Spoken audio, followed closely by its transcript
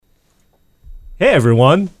Hey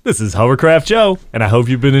everyone, this is Hovercraft Joe, and I hope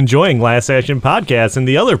you've been enjoying Last Action Podcast and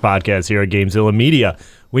the other podcasts here at Gamezilla Media.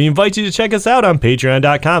 We invite you to check us out on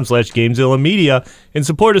patreon.com/Gamezilla Media and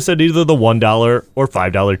support us at either the $1 or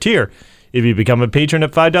 $5 tier. If you become a patron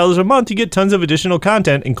at $5 a month, you get tons of additional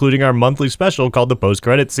content, including our monthly special called the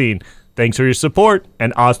Post-Credit Scene. Thanks for your support,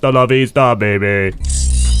 and hasta la vista, baby.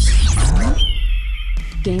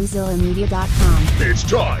 GameZillaMedia.com. It's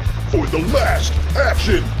time for the Last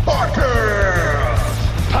Action Podcast!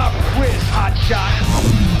 Pop quiz, hotshot.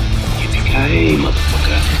 Yippee-ki-yay,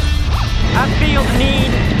 motherfucker. I feel the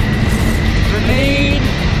need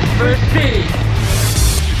for speed.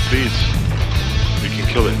 Speeds. We can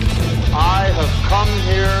kill it. I have come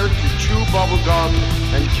here to chew bubblegum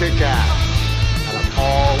and kick ass. And I'm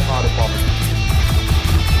all out of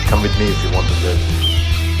bubblegum. Come with me if you want to live.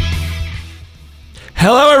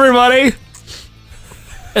 Hello, everybody.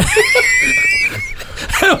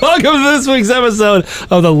 Welcome to this week's episode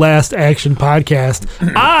of the Last Action Podcast.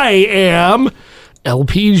 I am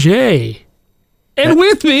LPJ. And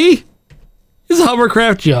with me is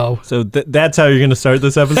Hovercraft Joe. So that's how you're going to start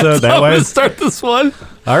this episode? That's how I'm going to start this one.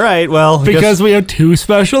 All right, well. Because we have two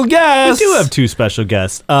special guests. We do have two special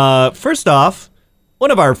guests. First off, one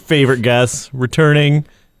of our favorite guests, returning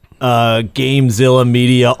Gamezilla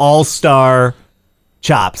Media All-Star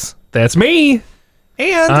Chops. That's me.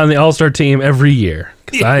 And on the All-Star team every year,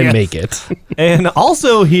 because I make it. And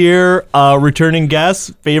also here, returning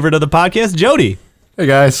guest, favorite of the podcast, Jody. Hey,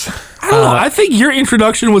 guys. I don't know. I think your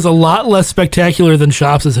introduction was a lot less spectacular than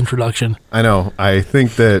Chops' introduction. I know. I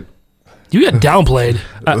think that You got downplayed.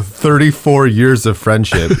 34 years of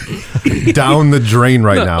friendship down the drain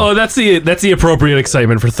right now. Oh, that's the appropriate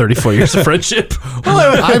excitement for 34 years of friendship.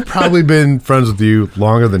 Well, I've probably been friends with you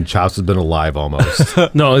longer than Chops has been alive almost.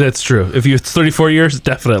 No, that's true. If you're 34 years,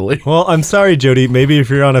 definitely. Well, I'm sorry, Jody. Maybe if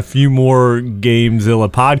you're on a few more Gamezilla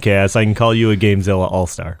podcasts, I can call you a Gamezilla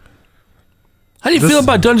All-Star. How do you feel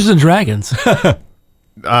about Dungeons and Dragons?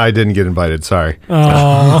 I didn't get invited. Sorry.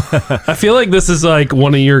 I feel like this is like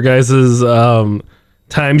one of your guys'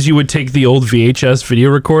 times you would take the old VHS video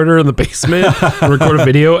recorder in the basement, record a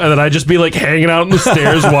video, and then I'd just be like hanging out on the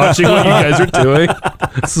stairs watching what you guys are doing.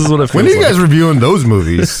 This is what it feels When are you like. guys reviewing those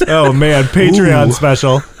movies? Oh, man. Patreon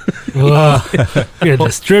special. You're going to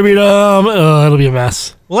distribute them. It'll be a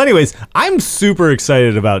mess. Well, anyways, I'm super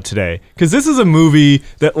excited about today because this is a movie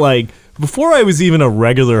that, like, before I was even a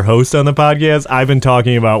regular host on the podcast, I've been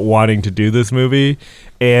talking about wanting to do this movie.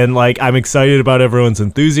 And, like, I'm excited about everyone's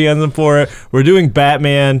enthusiasm for it. We're doing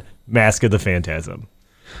Batman, Mask of the Phantasm.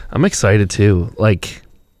 I'm excited too. Like,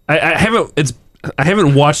 I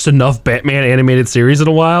haven't watched enough Batman animated series in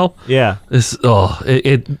a while. Yeah. It's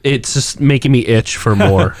just making me itch for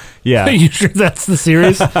more. Yeah. Are you sure that's the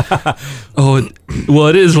series? Well,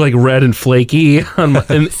 it is like red and flaky on my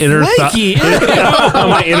inner thigh. On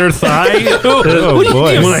my inner thigh. Oh,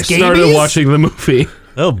 boy. When I started watching the movie.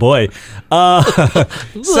 Oh, boy.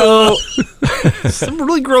 So I'm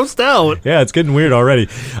really grossed out. yeah, it's getting weird already.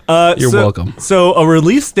 You're welcome. So a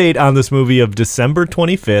release date on this movie of December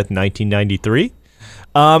 25th, 1993.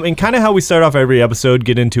 And kind of how we start off every episode,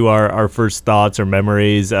 get into our first thoughts or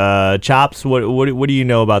memories. Chops, what do you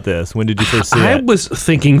know about this? When did you first see it? I was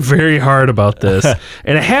thinking very hard about this,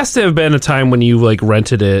 and it has to have been a time when you like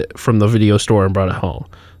rented it from the video store and brought it home.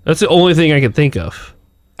 That's the only thing I could think of.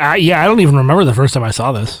 Yeah, I don't even remember the first time I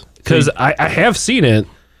saw this. Because I have seen it,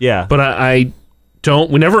 Yeah. but I don't.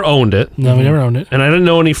 We never owned it. No, we never owned it. And I didn't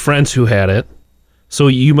know any friends who had it. So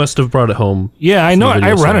you must have brought it home. Yeah, I from know. the I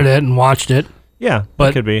video store. rented it and watched it, Yeah, but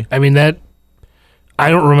it could be. I mean that. I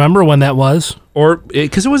don't remember when that was. Or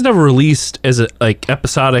because it was never released as a like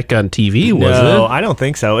episodic on TV, was No, it? I don't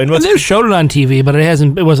think so. And And they showed it on TV, but it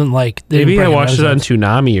hasn't. It wasn't like they Maybe didn't I bring watched it on out.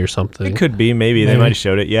 Toonami or something. it could be. Maybe they might have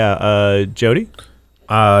showed it. Yeah. Jody?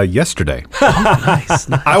 Yesterday.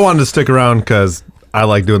 I wanted to stick around because I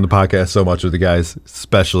like doing the podcast so much with the guys,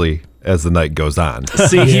 especially as the night goes on.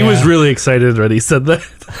 See, he was really excited when he said that.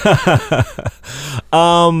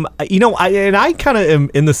 I kind of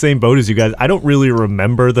am in the same boat as you guys. I don't really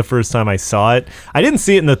remember the first time I saw it. I didn't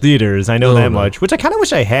see it in the theaters. I know that much, which I kind of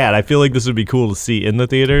wish I had. I feel like this would be cool to see in the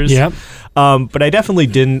theaters. Yep. But I definitely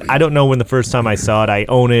didn't. I don't know when the first time I saw it. I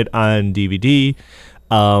own it on DVD.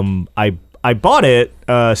 I bought it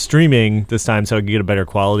streaming this time so I could get a better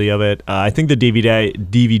quality of it. I think the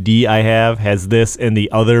DVD I have has this and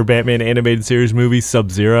the other Batman animated series movie,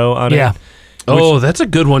 Sub-Zero, on Yeah. it. Oh, that's a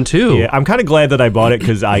good one too. Yeah, I'm kind of glad that I bought it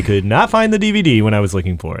because I could not find the DVD when I was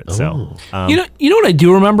looking for it. So, You know what I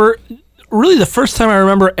do remember? Really, the first time I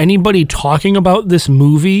remember anybody talking about this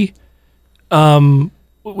movie,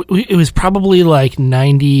 it was probably like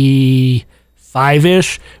 94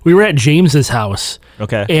 5-ish. We were at James's house.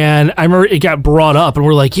 Okay. And I remember it got brought up, and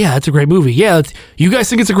we're like, yeah, it's a great movie. Yeah, you guys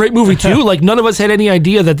think it's a great movie too? Like, none of us had any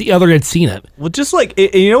idea that the other had seen it. Well, just like,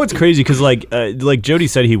 you know what's crazy? Because like Jody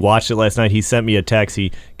said, he watched it last night. He sent me a text.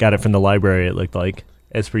 He got it from the library, it looked like,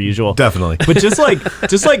 as per usual. Definitely. But just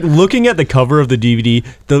like looking at the cover of the DVD,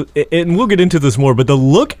 and we'll get into this more, but the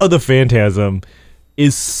look of the Phantasm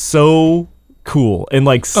is so cool and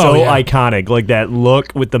like so iconic. Like that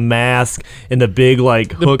look with the mask and the big like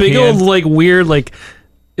The hook big hand. old like weird like.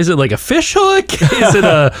 Is it like a fish hook?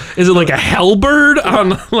 Is it like a halberd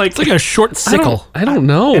on like? It's like a short sickle. I don't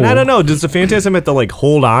know. And I don't know. Does the Phantasm have to like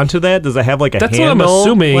hold on to that? Does it have like a That's what I'm handle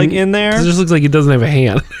assuming. like in there? 'Cause it just looks like it doesn't have a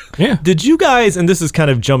hand. Yeah. Did you guys, and this is kind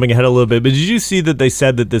of jumping ahead a little bit, but did you see that they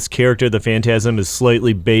said that this character, the Phantasm, is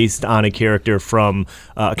slightly based on a character from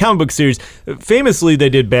a comic book series? Famously, they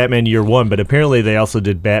did Batman Year 1, but apparently they also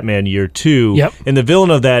did Batman Year 2. Yep. And the villain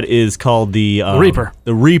of that is called the Reaper.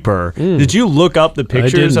 The Reaper. Did you look up the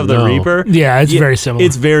pictures didn't of the know. Reaper? Yeah, it's very similar.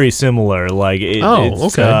 It's very similar. Like, it's,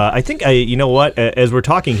 okay. I think you know what? As we're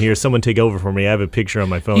talking here, someone take over for me. I have a picture on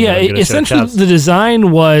my phone. Yeah, that I'm gonna show essentially Chaz. the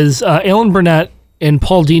design was Alan Burnett and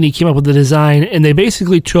Paul Dini came up with the design, and they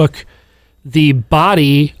basically took the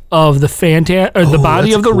body of the the body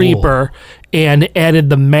that's of the cool. Reaper and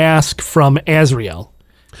added the mask from Azrael,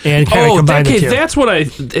 and kind of combined the two.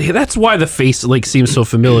 That's why the face like seems so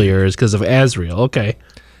familiar is because of Azrael. Okay.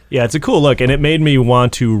 Yeah, it's a cool look, and it made me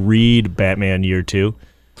want to read Batman Year 2.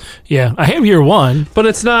 Yeah, I have Year 1. But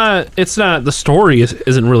it's not the story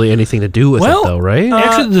isn't really anything to do with it though, right?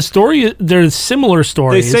 Actually, the story, there's similar They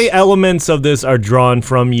stories. say elements of this are drawn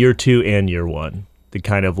from Year 2 and Year 1. The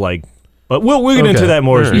kind of like, but we'll get into that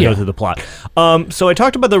more as we go through the plot. So I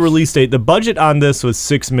talked about the release date. The budget on this was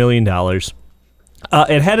 $6 million.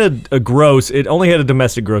 It had a gross. It only had a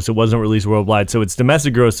domestic gross. It wasn't released worldwide. So its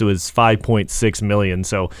domestic gross was $5.6 million.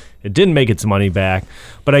 So it didn't make its money back.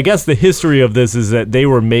 But I guess the history of this is that they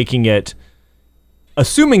were making it,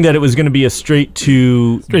 assuming that it was going to be a straight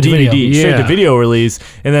to DVD, straight to video release.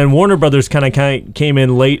 And then Warner Brothers kind of came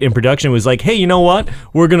in late in production and was like, hey, you know what?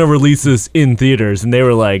 We're going to release this in theaters. And they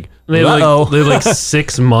were like, They had uh-oh. like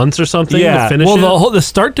 6 months or something Yeah. to finish well, it. the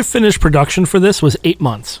start to finish production for this was 8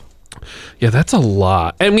 months. Yeah, that's a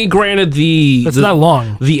lot. I mean, granted, That's not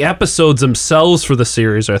long. The episodes themselves for the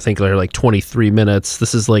series, I think, are like 23 minutes.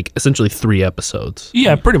 This is like essentially 3 episodes.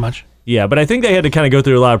 Yeah, pretty much. Yeah, but I think they had to kind of go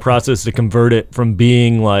through a lot of process to convert it from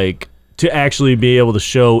being like to actually be able to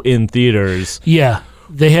show in theaters. Yeah,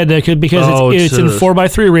 they had to because it's in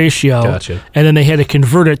 4:3 ratio. Gotcha. And then they had to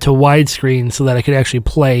convert it to widescreen so that it could actually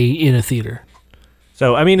play in a theater.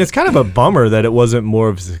 So, I mean, it's kind of a bummer that it wasn't more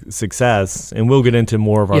of a success, and we'll get into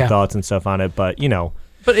more of our thoughts and stuff on it, but, you know.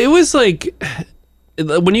 But it was like,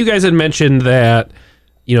 when you guys had mentioned that,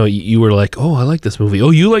 you know, you were like, oh, I like this movie. Oh,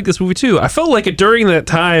 you like this movie too. I felt like during that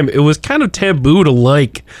time, it was kind of taboo to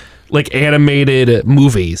like animated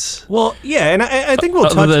movies. Well, yeah, and I think we'll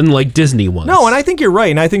touch... Other than like Disney ones. No, and I think you're right,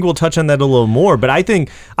 and I think we'll touch on that a little more, but I think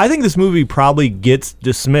this movie probably gets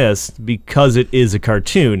dismissed because it is a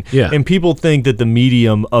cartoon. Yeah. And people think that the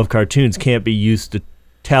medium of cartoons can't be used to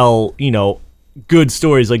tell, you know, good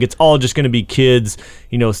stories. Like, it's all just going to be kids,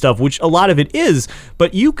 you know, stuff, which a lot of it is,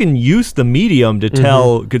 but you can use the medium to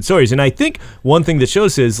tell good stories. And I think one thing that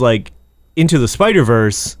shows is, like, Into the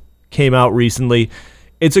Spider-Verse came out recently.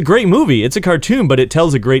 It's a great movie. It's a cartoon, but it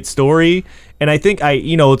tells a great story. And I think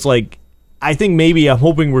it's like, I think maybe I'm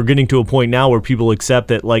hoping we're getting to a point now where people accept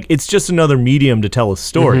that, like, it's just another medium to tell a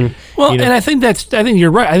story. Well, you know? and I think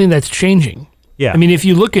you're right. I think that's changing. Yeah. I mean, if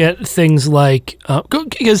you look at things like,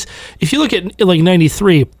 because if you look at like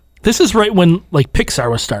 93, this is right when like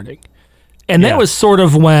Pixar was starting. And that was sort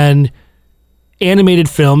of when animated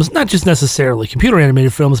films, not just necessarily computer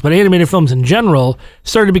animated films, but animated films in general,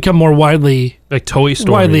 started to become more widely like Toy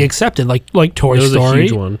Story. widely accepted, like Toy That was Story. a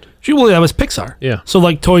huge one. Well, that was Pixar. Yeah. So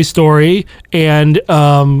like Toy Story and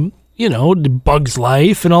Bug's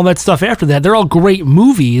Life and all that stuff after that, they're all great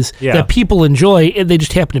movies that people enjoy, and they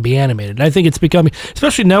just happen to be animated. And I think it's becoming,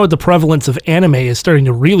 especially now with the prevalence of anime, is starting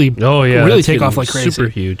to really it's take off getting like crazy. super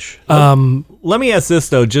huge. Let me ask this,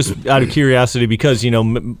 though, just out of curiosity, because, you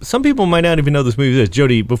know, some people might not even know this movie exists.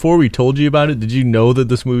 Jody, before we told you about it, did you know that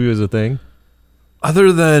this movie was a thing?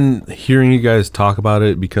 Other than hearing you guys talk about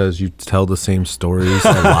it because you tell the same stories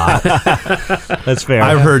a lot, That's fair.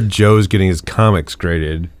 I've heard Joe's getting his comics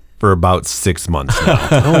graded for about 6 months now.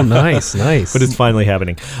 Oh, nice. But it's finally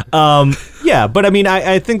happening. Yeah, but I mean,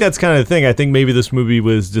 I think that's kind of the thing. I think maybe this movie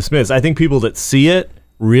was dismissed. I think people that see it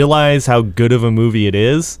realize how good of a movie it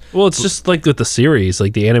is. Well, it's just like with the series,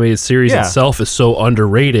 like the animated series Yeah. itself is so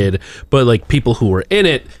underrated, but like people who were in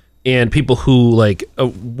it and people who like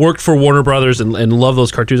worked for Warner Brothers and love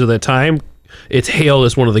those cartoons at that time, it's hailed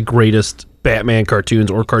as one of the greatest Batman cartoons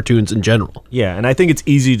or cartoons in general. Yeah, and I think it's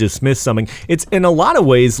easy to dismiss something. It's in a lot of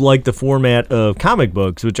ways like the format of comic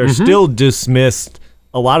books, which are still dismissed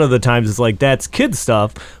a lot of the times. It's like, that's kid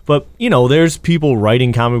stuff, but there's people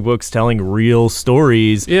writing comic books telling real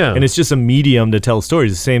stories, and it's just a medium to tell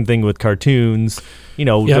stories. The same thing with cartoons.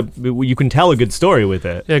 You can tell a good story with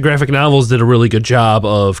it. Yeah, graphic novels did a really good job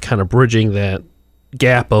of kind of bridging that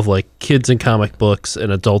gap of like kids in comic books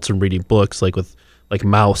and adults in reading books, like with like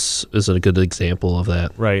Mouse is a good example of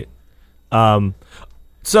that. Right.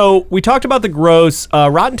 So we talked about the gross.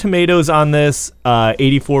 Rotten Tomatoes on this,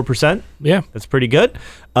 84%. Yeah. That's pretty good.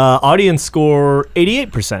 Audience score,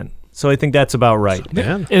 88%. So I think that's about right.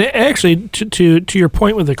 Yeah. And actually, to your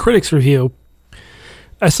point with the critics review,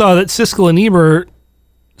 I saw that Siskel and Ebert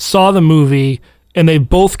saw the movie, and they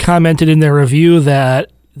both commented in their review that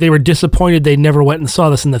they were disappointed they never went and saw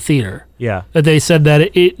this in the theater. Yeah. That they said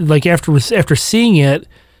that it like after seeing it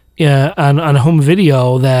on home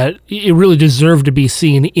video, that it really deserved to be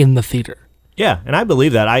seen in the theater. Yeah, and I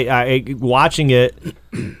believe that. I watching it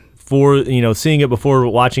for seeing it before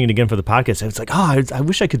watching it again for the podcast, it's like, I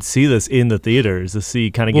wish I could see this in the theaters to see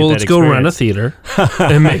kind of get that let's experience. go run a theater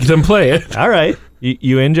and make them play it. All right,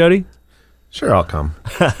 you in, Jody? Sure, I'll come.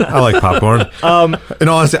 I like popcorn. In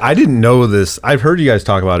all honesty, I didn't know this. I've heard you guys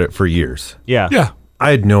talk about it for years. Yeah. Yeah.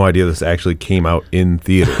 I had no idea this actually came out in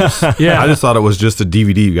theaters. Yeah. I just thought it was just a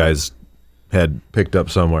DVD you guys had picked up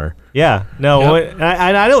somewhere. Yeah. No,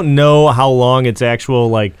 I don't know how long its actual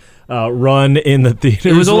run in the theaters.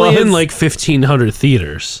 It was only in like 1,500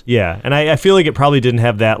 theaters. Yeah, and I feel like it probably didn't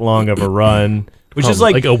have that long of a run, which is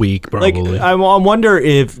like a week probably. I wonder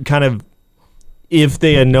if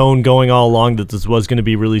they had known going all along that this was going to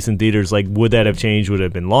be released in theaters, would that have changed? Would it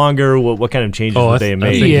have been longer? What kind of changes would they have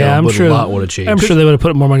made? I'm sure a lot would have changed. I'm sure they would have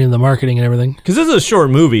put more money in the marketing and everything. Because this is a short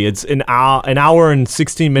movie. It's an hour and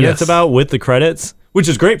 16 minutes Yes. with the credits, which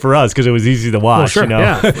is great for us because it was easy to watch. Well, sure,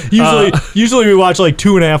 Yeah. usually we watch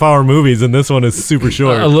 2.5 hour movies, and this one is super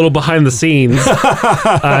short. A little behind the scenes.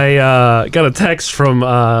 I got a text from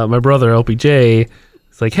my brother LPJ.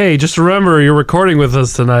 It's like, hey, just remember you're recording with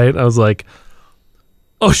us tonight. I was like,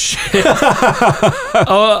 oh shit.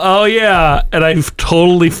 oh yeah. And I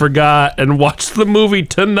totally forgot and watched the movie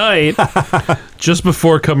tonight just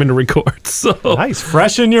before coming to record. So Nice,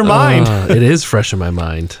 fresh in your mind. It is fresh in my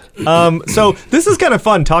mind. So this is kind of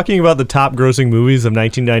fun talking about the top grossing movies of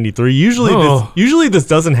 1993. Usually this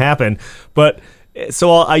doesn't happen, but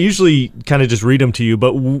so I usually kind of just read them to you.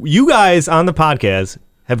 But you guys on the podcast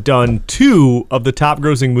have done 2 of the top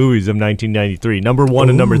grossing movies of 1993, number 1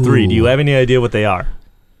 and number 3. Do you have any idea what they are?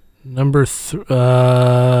 Number 2 of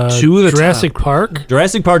the Jurassic top. Park,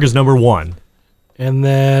 Jurassic Park is number 1. and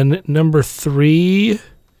then number 3.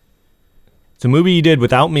 It's a movie you did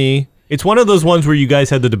without me. It's one of those ones where you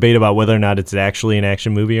guys had the debate about whether or not it's actually an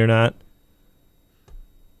action movie or not.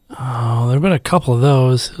 Oh, there have been a couple of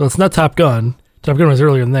those. Well, it's not Top Gun. Top Gun was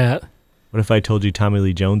earlier than that. What if I told you Tommy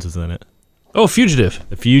Lee Jones is in it? Oh, Fugitive.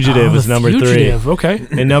 The Fugitive is The number Fugitive, 3. Okay.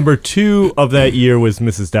 And number 2 of that year was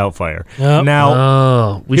Mrs. Doubtfire. Yep. Now,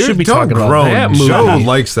 Oh, we should be Don't talking about groan. that movie. Joe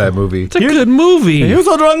likes that movie. It's a good movie. here's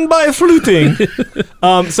a run by fluting.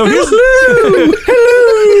 So here's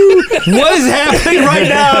hello. What is happening right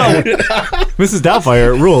now? Mrs.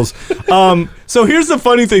 Doubtfire rules. So here's the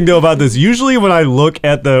funny thing though about this. Usually when I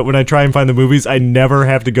try and find the movies, I never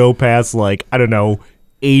have to go past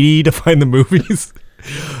 80 to find the movies.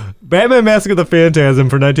 Batman Mask of the Phantasm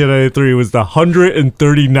for 1993 was the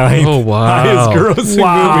 139th Oh, wow. highest grossing movie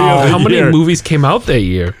of the How many year. movies came out that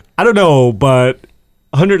year? I don't know, but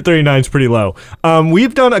 139 is pretty low.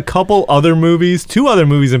 We've done a couple other movies, 2 other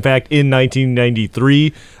movies, in fact, in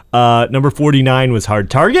 1993. Number 49 was Hard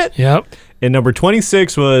Target. Yep. And number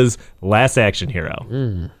 26 was Last Action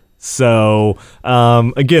Hero. So,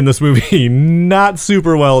 again, this movie not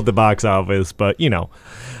super well at the box office, but,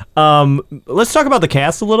 let's talk about the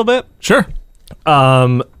cast a little bit. Sure.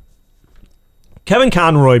 Kevin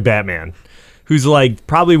Conroy Batman, who's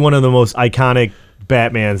probably one of the most iconic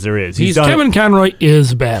Batmans there is. Kevin Conroy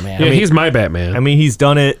is Batman. Yeah, he's my Batman. I mean, he's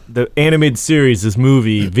done it. The animated series, this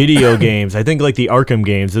movie, video games. I think the Arkham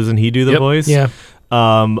games. Doesn't he do the voice? Yeah.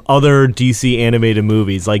 Other DC animated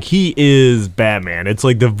movies. He is Batman. It's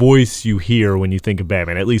the voice you hear when you think of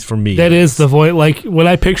Batman, at least for me. That is the voice. When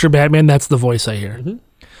I picture Batman, that's the voice I hear.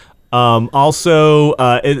 Also,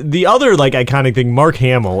 the other iconic thing, Mark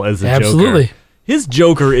Hamill as the Absolutely. Joker. His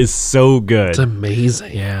Joker is so good. It's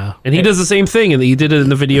amazing. Yeah. And he does the same thing, and he did it in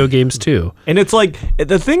the video games too. And it's like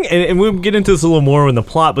the thing, and we'll get into this a little more in the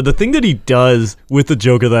plot, but the thing that he does with the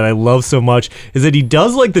Joker that I love so much is that he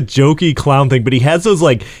does like the jokey clown thing, but he has those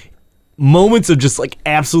like moments of just like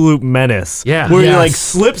absolute menace. Yeah. Where he Yes. like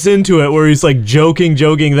slips into it, where he's like joking,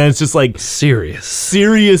 then it's just like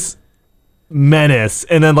serious menace,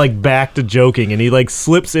 and then like back to joking, and he like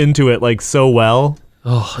slips into it like so well.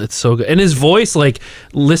 Oh, it's so good. And his voice, like,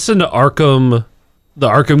 listen to the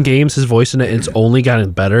Arkham games, his voice in it, it's only gotten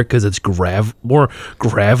better because it's more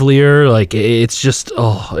gravelier. Like, it's just,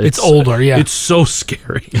 It's older, yeah. It's so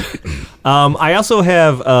scary. I also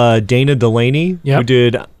have Dana Delaney, who Yep.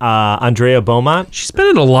 did Andrea Beaumont. She's been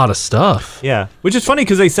in a lot of stuff. Yeah, which is funny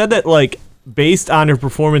because they said that like based on her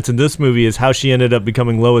performance in this movie is how she ended up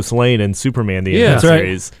becoming Lois Lane in Superman the animated That's right.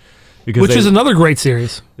 series. Because Which is another great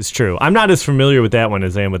series. it's true. I'm not as familiar with that one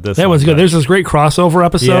as I am with this. That one, one's good. but- There's this great crossover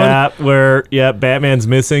episode. Yeah, where Batman's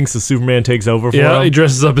missing, so Superman takes over for Yeah, him. he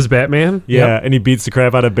dresses up as Batman. Yeah, and he beats the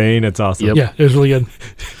crap out of Bane. It's awesome. Yep. Yeah, it was really good.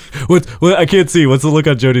 What I can't see. What's the look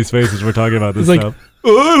on Jody's face as we're talking about this It's like, stuff?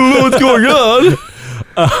 oh, I don't know what's going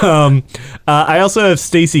on. I also have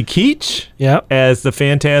Stacy Keach Yeah. as the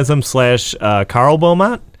Phantasm / Carl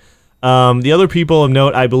Beaumont. The other people of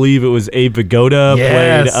note, I believe it was Abe Vigoda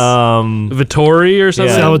Yes. played. Vittori or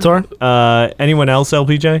something. Yeah. Salvatore. Anyone else,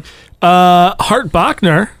 LPJ? Hart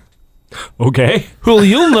Bachner, Okay. who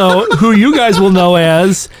you guys will know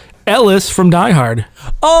as Ellis from Die Hard.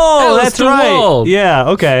 Oh, Ellis that's right. DeWald. Yeah.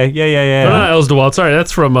 Okay. Yeah. No, not Ellis DeWalt. Sorry,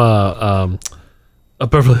 that's from a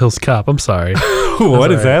Beverly Hills Cop. I'm sorry.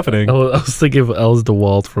 What is happening? I was thinking of Ellis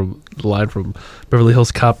DeWalt from the line from Beverly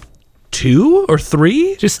Hills Cop 2 or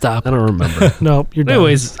 3. Just stop. I don't remember. No, you're done.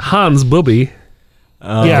 Anyways, Hans Booby.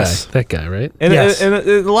 Yes. That guy, right? And, Yes. and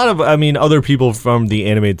a lot of, other people from the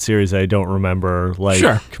animated series I don't remember. Like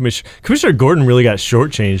Sure. Commissioner Gordon really got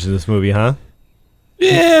shortchanged in this movie, huh?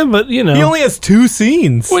 Yeah, but you know. He only has 2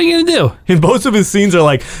 scenes. What are you going to do? And most of his scenes are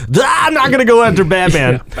like, I'm not going to go after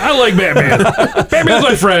Batman. I like Batman. Batman's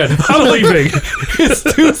my friend. I'm leaving. It's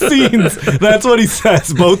 2 scenes. That's what he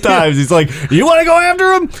says both times. He's like, you want to go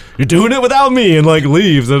after him? You're doing it without me, and like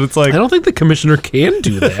leaves. And it's like, I don't think the commissioner can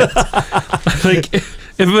do that. Like,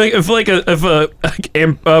 if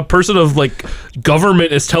a person of like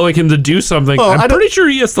government is telling him to do something, Well, I'm pretty sure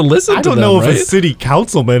he has to listen. I to don't them, know if right? a city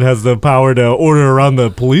councilman has the power to order around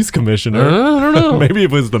the police commissioner. I don't know. Maybe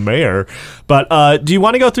it was the mayor. But do you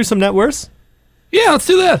want to go through some net worths? Yeah, let's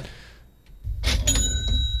do that.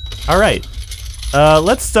 All right.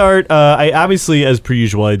 Let's start. I obviously, as per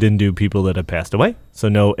usual, I didn't do people that have passed away, so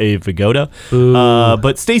no Abe Vigoda.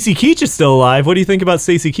 But Stacy Keach is still alive. What do you think about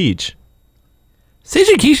Stacy Keach?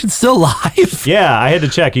 Stacey Keishan's still alive. Yeah, I had to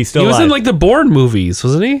check. He's still He was alive. in like the Bourne movies,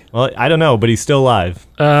 wasn't he? Well, I don't know, but he's still alive.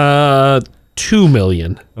 2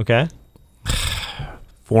 million. Okay.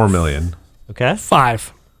 4 million. Okay.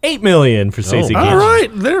 5. 8 million for Stacy Keach. All right,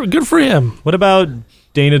 there. Good for him. What about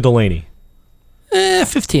Dana Delaney?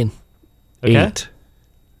 15. Okay. 8.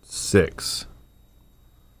 6.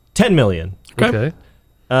 10 million. Okay.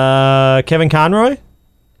 Kevin Conroy?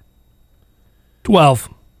 12.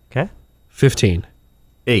 Okay. 15.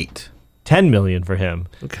 8. 10 million for him.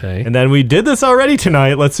 Okay. And then we did this already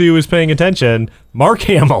tonight. Let's see who was paying attention. Mark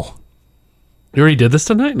Hamill. You already did this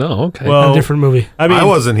tonight? No. Okay. Well, A different movie. I mean, I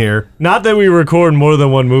wasn't here. not that we record more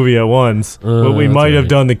than one movie at once, but we that's might have right.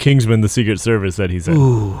 done the Kingsman, the Secret Service that he's in.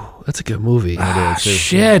 Ooh, that's a good movie.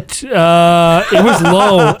 Shit. It was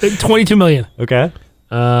low. 22 million. Okay.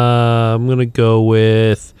 I'm gonna go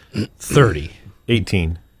with 30.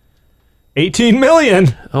 18. 18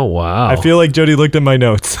 million. Oh wow. I feel like Jody looked at my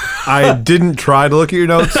notes. I didn't try to look at your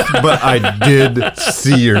notes, but I did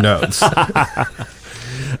see your notes.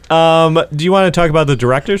 Do you want to talk about the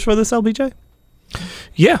directors for this, LBJ?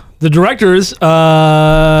 Yeah. The directors,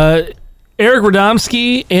 Eric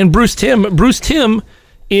Radomski and Bruce Timm. Bruce Timm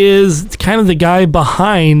is kind of the guy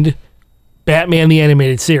behind Batman the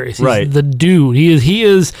Animated Series. He's Right. the dude. He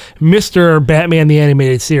is Mr. Batman the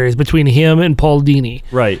Animated Series between him and Paul Dini.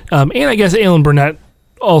 Right. And I guess Alan Burnett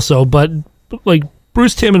also, but like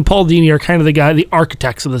Bruce Timm and Paul Dini are kind of the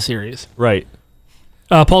architects of the series. Right.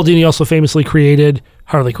 Paul Dini also famously created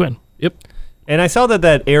Harley Quinn. Yep. And I saw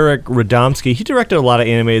that Eric Radomski, he directed a lot of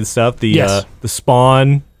animated stuff. Yes. The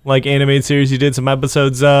Spawn animated series he did some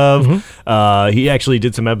episodes of. He actually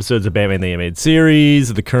did some episodes of Batman the Animated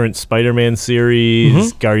Series, the current Spider-Man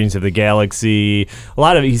series, Guardians of the Galaxy.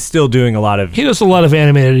 He's still doing a lot of He does a lot of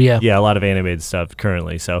animated, a lot of animated stuff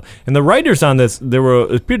currently. So, and the writers on this,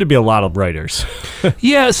 appeared to be a lot of writers.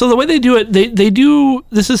 Yeah, so the way they do it, they do,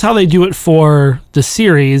 this is how they do it for the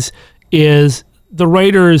series, is the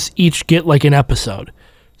writers each get like an episode.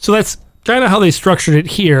 So that's kind of how they structured it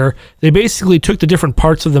here. They basically took the different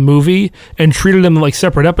parts of the movie and treated them like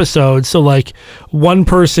separate episodes. So like one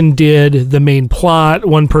person did the main plot,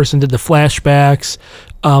 one person did the flashbacks,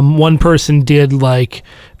 one person did like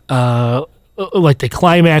the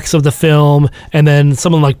climax of the film, and then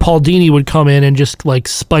someone like Paul Dini would come in and just like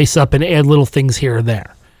spice up and add little things here and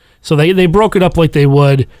there. So they broke it up like they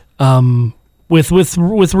would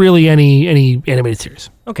with really any animated series.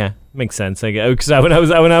 Okay, makes sense. Because when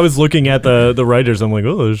I was looking at the writers, I'm like,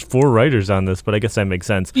 oh, there's 4 writers on this, but I guess that makes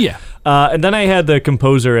sense. Yeah. And then I had the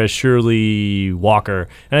composer as Shirley Walker,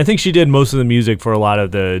 and I think she did most of the music for a lot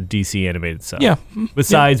of the DC animated stuff. Yeah.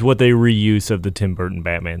 Besides what they reuse of the Tim Burton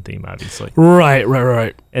Batman theme, obviously.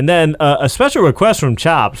 Right. And then a special request from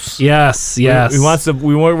Chops. Yes.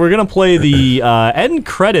 We're gonna play the end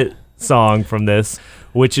credit song from this,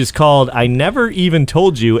 which is called "I Never Even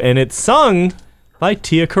Told You," and it's sung by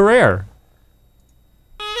Tia Carrere.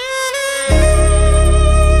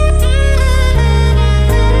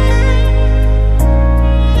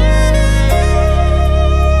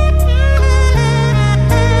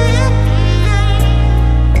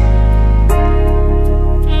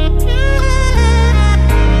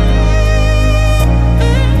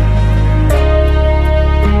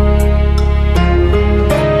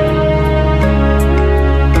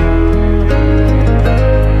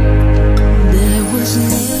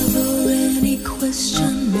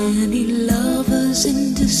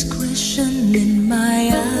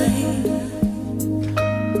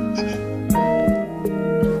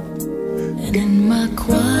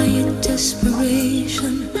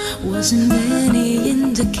 Wasn't any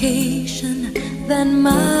indication that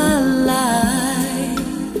my life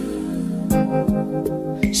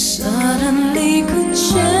suddenly could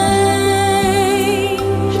change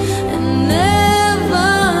and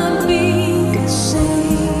never be the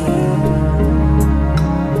same.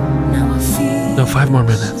 Now I feel No, 5 more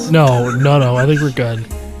minutes. No. I think we're good.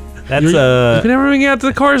 That's You never even got to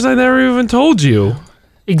the chorus. I never even told you.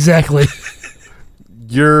 Exactly.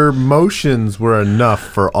 Your motions were enough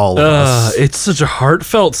for all of us. It's such a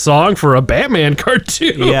heartfelt song for a Batman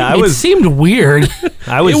cartoon. Yeah, It seemed weird.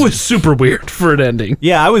 It was super weird for an ending.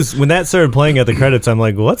 Yeah, when that started playing at the credits, I'm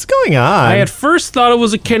like, what's going on? I at first thought it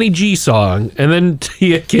was a Kenny G song, and then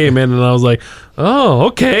Tia came in, and I was like, oh,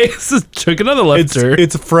 okay. This took another left turn.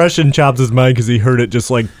 It's fresh in Chops' mind because he heard it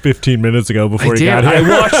just like 15 minutes ago before he got here.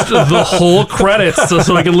 I watched the whole credits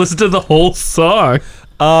so I could listen to the whole song.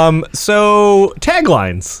 So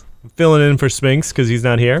taglines. Filling in for Spinks because he's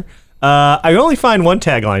not here. I only find one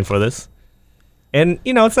tagline for this. And,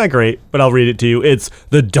 it's not great, but I'll read it to you. It's,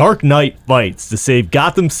 "The Dark Knight fights to save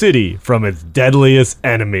Gotham City from its deadliest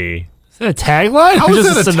enemy." Is that a tagline? How is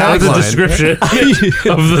that a tagline? Description of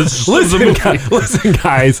the Listen,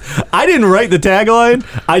 guys, I didn't write the tagline.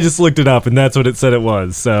 I just looked it up, and that's what it said it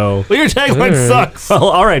was. So, Well, your tagline sucks. well,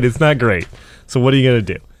 all right, it's not great. So what are you going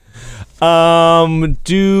to do?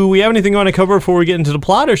 Do we have anything you want to cover before we get into the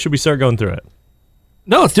plot, or should we start going through it?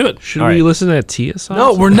 No, let's do it. Should we listen to that Tia song?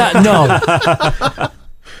 No, we're not. No.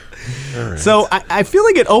 So I feel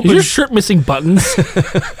like it Is opens. your shirt missing buttons?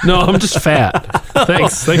 No, I'm just fat.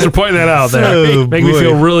 Thanks for pointing that out there. Oh, Make me boy.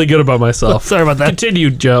 feel really good about myself. Sorry about that.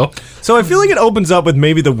 Continue, Joe. So I feel like it opens up with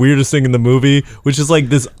maybe the weirdest thing in the movie, which is like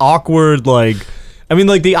this awkward,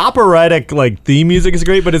 the operatic theme music is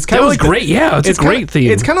great, but it's kind That of was like great. Yeah, it's a great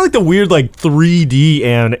theme. It's kind of like the weird 3D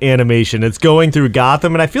animation. It's going through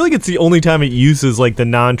Gotham, and I feel like it's the only time it uses the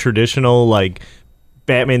non-traditional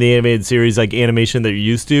Batman the Animated Series animation that you're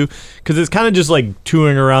used to, because it's kind of just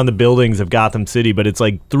touring around the buildings of Gotham City, but it's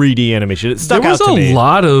 3D animation. It stuck out to me. There was a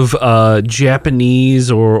lot of Japanese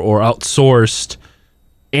or outsourced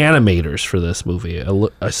animators for this movie.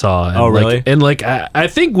 I saw. And Oh, really? I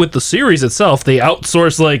think with the series itself, they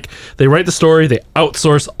outsource they write the story, they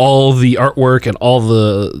outsource all the artwork and all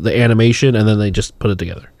the animation, and then they just put it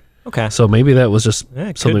together. Okay. So maybe that was just Yeah, it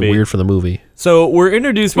could something be. weird for the movie. So we're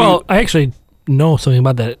introduced. Well, I actually know something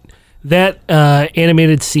about that. That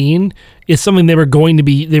animated scene is something they were going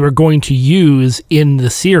to use in the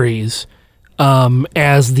series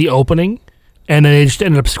as the opening, and then they just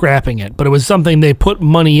ended up scrapping it. But it was something they put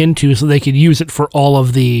money into so they could use it for all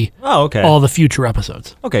of the all the future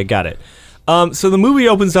episodes. Okay, got it. So the movie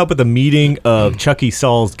opens up with a meeting of Chucky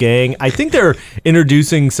Saul's gang. I think they're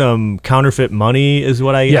introducing some counterfeit money, is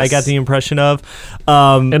what I got the impression of.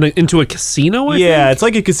 And into a casino, I think? It's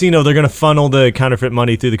like a casino. They're going to funnel the counterfeit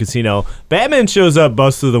money through the casino. Batman shows up,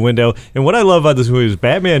 busts through the window, and what I love about this movie is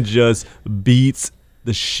Batman just beats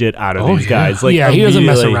the shit out of these guys. Like, Yeah, he doesn't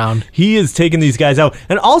mess immediately. around. He is taking these guys out.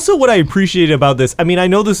 And also what I appreciate about this, I mean, I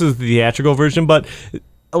know this is the theatrical version, but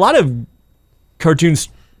a lot of cartoons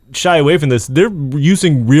shy away from this. They're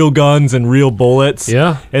using real guns and real bullets.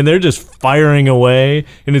 Yeah. And they're just firing away.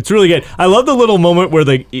 And it's really good. I love the little moment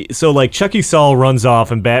where Chucky Saul runs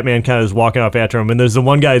off and Batman kind of is walking off after him. And there's the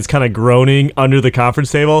one guy that's kind of groaning under the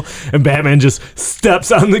conference table. And Batman just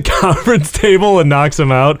steps on the conference table and knocks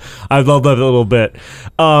him out. I love that little bit.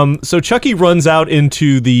 So Chucky runs out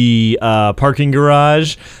into the parking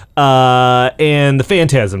garage. And the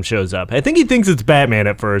Phantasm shows up. I think he thinks it's Batman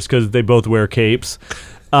at first because they both wear capes.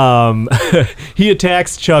 He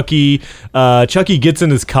attacks Chucky. Chucky gets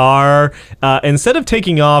in his car. Instead of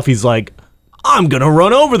taking off, he's like, I'm gonna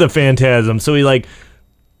run over the Phantasm. So he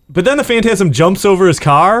but then the Phantasm jumps over his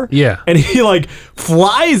car. Yeah. And he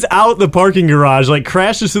flies out the parking garage,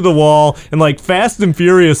 crashes through the wall, and Fast and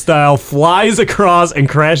Furious style flies across and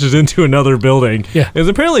crashes into another building. Yeah. And is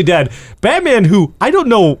apparently dead. Batman, who, I don't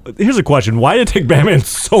know, here's a question. Why did it take Batman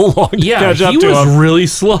so long to catch up he to was him? really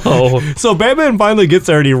slow. So Batman finally gets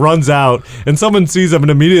there and he runs out and someone sees him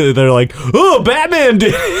and immediately they're like, oh, Batman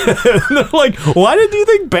did it. And they're like, why did you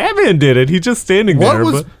think Batman did it? He's just standing there.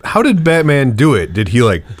 How did Batman do it? Did he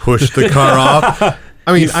push the car off?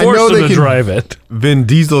 I mean, I Forced know him they to can drive it. Vin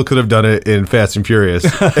Diesel could have done it in Fast and Furious,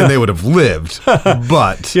 and they would have lived.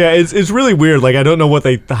 But yeah, it's really weird. I don't know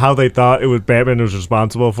how they thought it was Batman was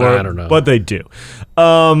responsible for it. I don't know, but they do.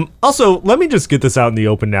 Also, let me just get this out in the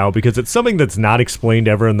open now because it's something that's not explained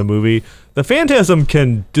ever in the movie. The Phantasm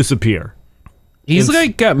can disappear. He's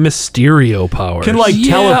got Mysterio powers. Can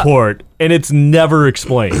teleport, and it's never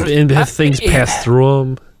explained. And have things pass through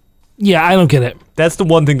him. Yeah, I don't get it. That's the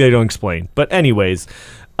one thing they don't explain. But anyways,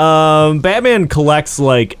 Batman collects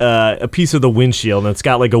a piece of the windshield and it's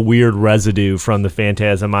got a weird residue from the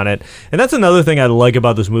Phantasm on it. And that's another thing I like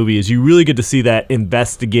about this movie is you really get to see that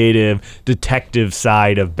investigative detective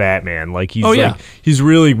side of Batman. He's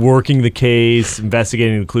really working the case,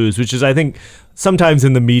 investigating the clues, which is, I think, sometimes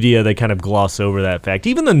in the media they kind of gloss over that fact.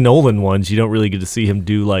 Even the Nolan ones, you don't really get to see him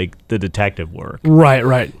do the detective work.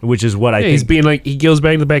 Right. Which is what I think. He's being he goes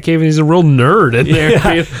back to the Batcave and he's a real nerd in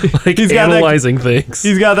there, he's analyzing things.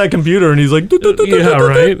 He's got that computer and he's like, yeah,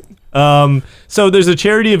 right. So there's a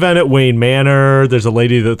charity event at Wayne Manor. There's a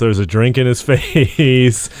lady that throws a drink in his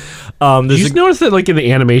face. Did you just notice that in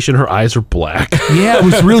the animation her eyes are black? Yeah, it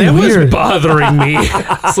was really that weird. was bothering me.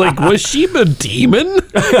 It's was she a demon?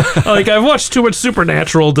 I've watched too much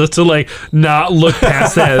Supernatural to not look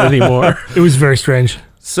past that anymore. It was very strange.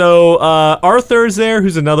 So Arthur's there,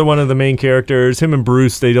 who's another one of the main characters. Him and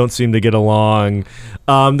Bruce, they don't seem to get along.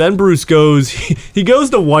 Then Bruce goes, he goes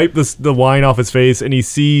to wipe the wine off his face, and he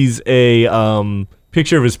sees a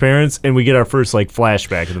picture of his parents, and we get our first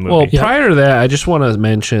flashback of the movie. Well, prior to that, I just want to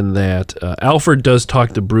mention that Alfred does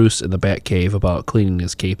talk to Bruce in the Batcave about cleaning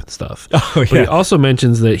his cape and stuff. Oh, yeah. But he also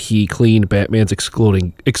mentions that he cleaned Batman's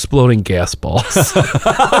exploding gas balls.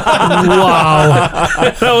 Wow.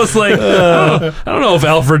 I was I don't know if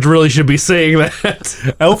Alfred really should be saying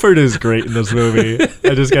that. Alfred is great in this movie.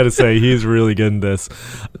 I just got to say, he's really good in this.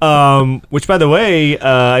 Which, by the way,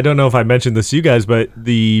 I don't know if I mentioned this to you guys, but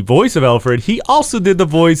the voice of Alfred, he also did the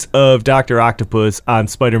voice of Dr. Octopus on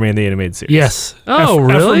Spider-Man the Animated Series. Yes. Oh,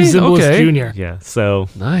 really? Zimbalist Okay. Jr. Yeah, so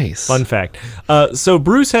nice. Fun fact. So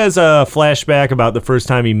Bruce has a flashback about the first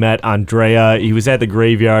time he met Andrea. He was at the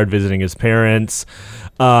graveyard visiting his parents.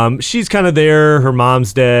 She's kind of there. Her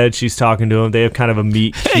mom's dead. She's talking to him. They have kind of a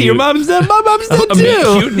meet cute. Hey, your mom's dead. My mom's dead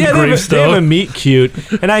too. Yeah, they have a meet cute.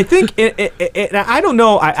 And I think, I don't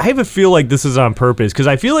know, I have a feel like this is on purpose because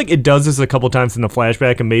I feel like it does this a couple times in the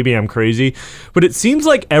flashback and maybe I'm crazy, but it seems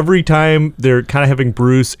like every time they're kind of having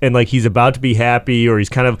Bruce and he's about to be happy or he's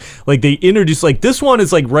kind of they introduce this one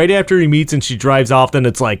is right after he meets and she drives off, then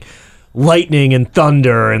it's lightning and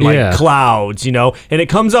thunder and clouds, and it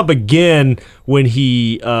comes up again when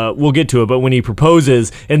he we'll get to it, but when he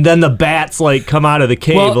proposes and then the bats come out of the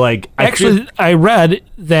cave. I read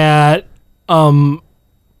that Alan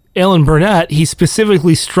Burnett, he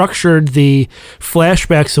specifically structured the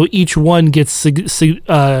flashback so each one gets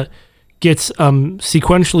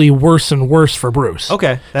sequentially worse and worse for Bruce.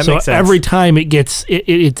 Okay, that so makes sense. Every time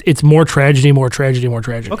it's more tragedy, more tragedy, more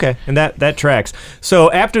tragedy. Okay, and that tracks.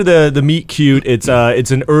 So after the meet cute, it's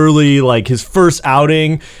an early his first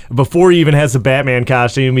outing before he even has the Batman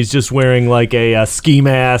costume. He's just wearing a ski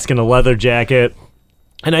mask and a leather jacket.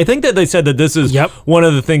 And I think that they said that this is one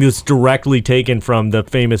of the things that's directly taken from the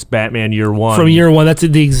famous Batman Year One. From Year One, that's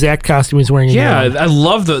the exact costume he's wearing. Yeah, I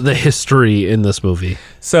love the history in this movie.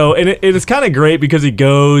 So, and it is kind of great because he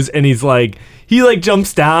goes and he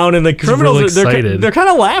jumps down and the criminals they're kind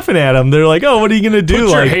of laughing at him. They're like, "Oh, what are you gonna do?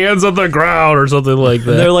 Put your hands on the ground or something like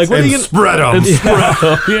that." And they're like, "What are you gonna spread them?"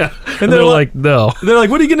 Yeah, and they're like, "No." They're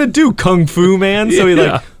like, "What are you gonna do, Kung Fu Man?"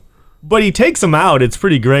 So but he takes him out. It's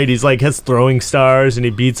pretty great. He's like has throwing stars and he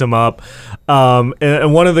beats him up.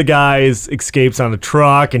 And one of the guys escapes on a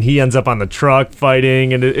truck and he ends up on the truck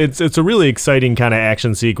fighting. And it's a really exciting kind of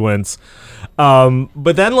action sequence.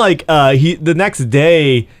 But then the next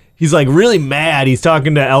day he's like really mad. He's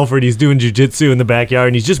talking to Alfred. He's doing jujitsu in the backyard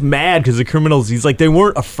and he's just mad because the criminals. He's like, they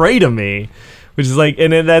weren't afraid of me. Which is like,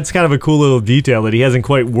 and that's kind of a cool little detail that he hasn't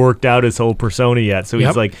quite worked out his whole persona yet. So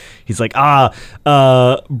he's like,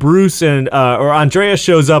 Bruce or Andrea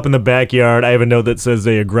shows up in the backyard. I have a note that says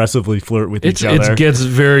they aggressively flirt with each other. It gets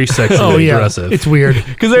very sexually aggressive. It's weird.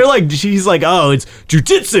 Because they're like, she's like, oh, it's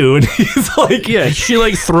jujitsu. And he's like, she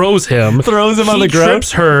like throws him on the ground.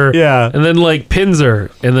 Trips her. Yeah. And then like pins her.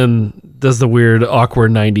 And then does the weird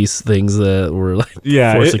awkward 90s things that were like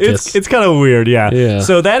force a kiss. It's kind of weird, yeah.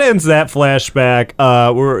 So that ends that flashback.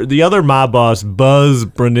 Where the other mob boss, Buzz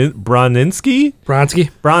Bronski,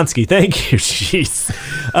 thank you.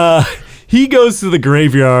 Jeez. He goes to the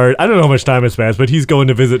graveyard. I don't know how much time has passed, but he's going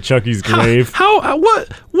to visit Chucky's grave.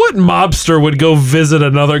 What mobster would go visit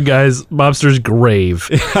another mobster's grave?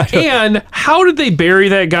 And how did they bury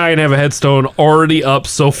that guy and have a headstone already up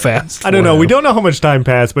so fast? I don't know. We don't know how much time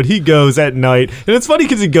passed, but he goes at night. And it's funny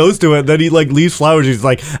because he goes to it, then he like leaves flowers. He's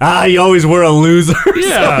like, you always were a loser.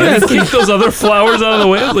 Yeah, keep those other flowers out of the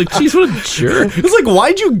way. I was like, geez, what a jerk. It's like,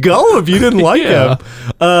 why'd you go if you didn't like him?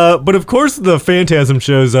 But of course the Phantasm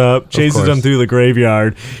shows up, chases him through the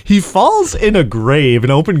graveyard. He falls in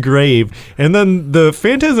an open grave, and then the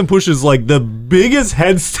Phantasm pushes like the biggest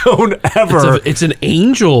headstone ever. It's an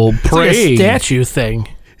angel praying. It's like a statue thing.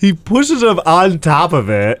 He pushes him on top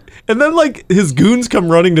of it, and then like his goons come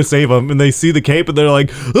running to save him, and they see the cape, and they're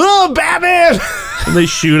like, "Oh, Batman!" And they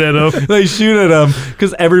shoot at him.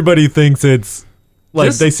 Because everybody thinks it's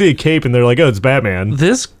like they see a cape, and they're like, "Oh, it's Batman."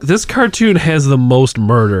 This cartoon has the most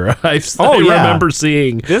murder I remember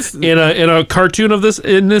seeing in a cartoon of this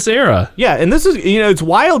in this era. Yeah, and this is it's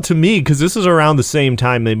wild to me because this is around the same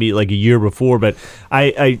time, maybe like a year before. But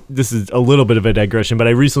I this is a little bit of a digression, but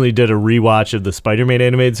I recently did a rewatch of the Spider-Man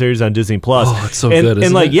animated series on Disney Plus. Oh, it's so good,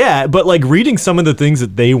 isn't it? Yeah, but like reading some of the things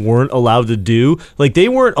that they weren't allowed to do, like they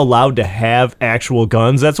weren't allowed to have actual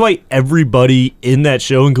guns. That's why everybody in that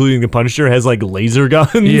show, including the Punisher, has like laser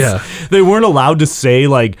guns. Yeah. They weren't allowed to say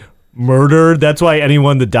like murder. That's why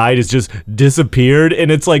anyone that died has just disappeared.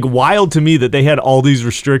 And it's like wild to me that they had all these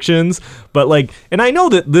restrictions. But like, and I know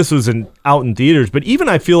that this was out in theaters, but even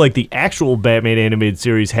I feel like the actual Batman animated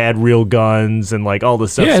series had real guns and like all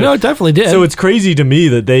this stuff. Yeah, no, it definitely did. So it's crazy to me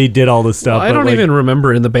that they did all this stuff. Well, I don't even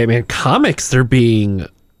remember in the Batman comics there being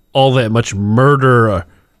all that much murder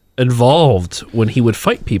involved when he would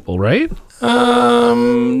fight people, right?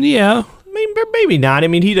 Yeah. Maybe not. I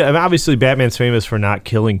mean, obviously Batman's famous for not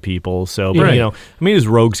killing people. So, but, his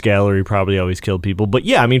rogues gallery probably always killed people. But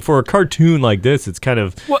yeah, I mean, for a cartoon like this, it's kind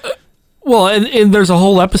of well, and there's a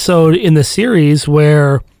whole episode in the series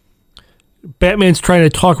where Batman's trying to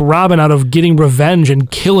talk Robin out of getting revenge and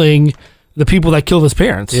killing the people that killed his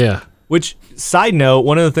parents. Yeah. Which, side note,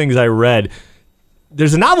 one of the things I read.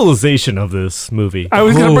 There's a novelization of this movie. I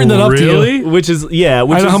was going to bring that up to you. Which is, I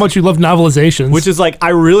know how much you love novelizations. Which is like,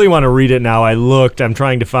 I really want to read it now. I'm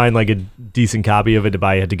trying to find like a decent copy of it to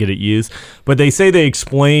buy. I had to get it used. But they say they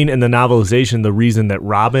explain in the novelization the reason that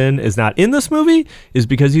Robin is not in this movie is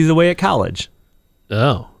because he's away at college.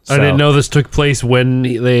 Oh. I didn't know this took place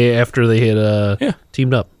after they had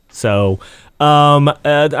teamed up. So,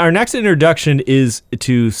 our next introduction is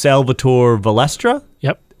to Salvatore Valestra.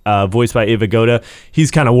 Yep. Voiced by Ava Goda. He's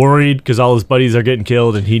kind of worried because all his buddies are getting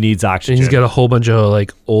killed and he needs oxygen. And he's got a whole bunch of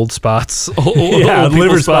like old spots,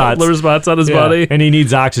 liver spots on his body, and he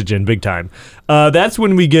needs oxygen big time. That's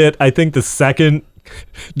when we get, I think, the second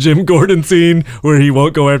Jim Gordon scene where he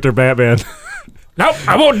won't go after Batman. Nope,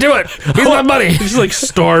 I won't do it. He's my buddy. He just like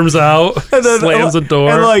storms out, and then, slams the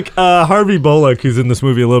door. And like Harvey Bullock, who's in this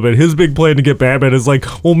movie a little bit, his big plan to get Batman is like,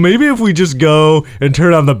 well, maybe if we just go and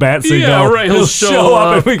turn on the bat signal, yeah, right, he'll show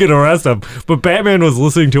up and we can arrest him. But Batman was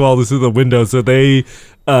listening to all this through the window, so they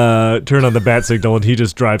turn on the bat signal and he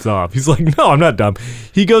just drives off. He's like, no, I'm not dumb.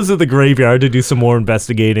 He goes to the graveyard to do some more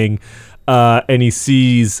investigating, and he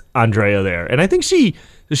sees Andrea there. And I think she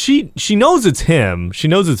knows it's him. She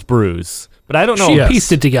knows it's Bruce. But I don't know. She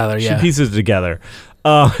pieced it together, yeah. She pieces it together.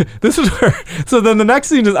 This is where. So then the next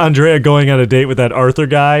scene is Andrea going on a date with that Arthur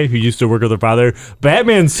guy who used to work with her father.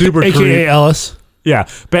 Batman super AKA creep. Ellis. Yeah,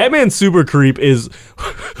 Batman super creep is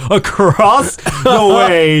across the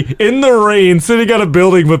way in the rain, sitting on a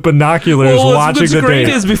building with binoculars, watching what's the great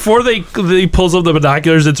date. is before he pulls up the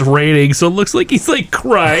binoculars, it's raining, so it looks like he's like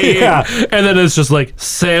crying. Yeah. And then it's just like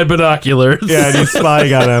sad binoculars. Yeah, and he's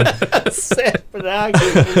spying on him. Sad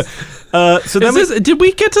binoculars. So then Did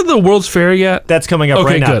we get to the World's Fair yet? that's coming up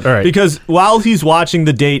Okay, right now. good, all right. Because while he's watching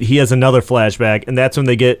the date, he has another flashback, and that's when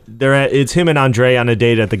it's him and Andre on a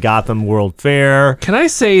date at the Gotham World Fair. Can I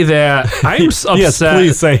say that I'm upset? Yes,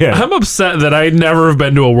 please say it. I'm upset that I never have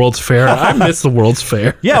been to a World's Fair. I miss the World's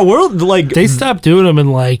Fair. Yeah, They stopped doing them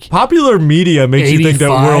in like popular media makes you think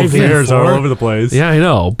that 85, World Fairs are all 84. over the place. Yeah, I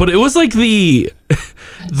know, but it was like the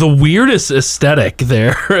weirdest aesthetic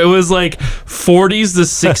there. It was like 40s to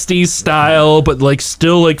 60s style, but like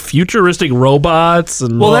still like futuristic robots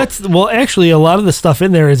and actually a lot of the stuff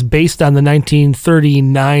in there is based on the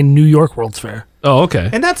 1939 New York World's Fair. Oh, okay.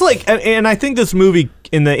 And that's like, and I think this movie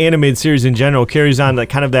in the animated series in general carries on like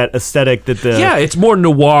kind of that aesthetic that the it's more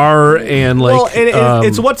noir and like well,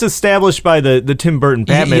 it's what's established by the Tim Burton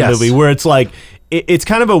Batman yes. movie, where it's like it's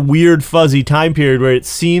kind of a weird fuzzy time period where it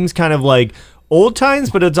seems kind of like old times,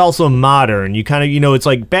 but it's also modern. You kind of it's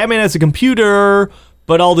like Batman has a computer,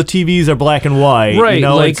 but all the TVs are black and white. Right,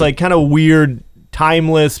 like- it's like kind of weird.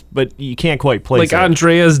 Timeless, but you can't quite place like it.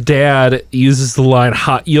 Andrea's dad uses the line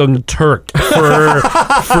 "hot young Turk"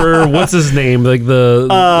 for what's his name, like the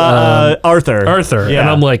Arthur. and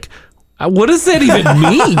I'm like, what does that even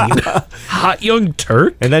mean? Hot young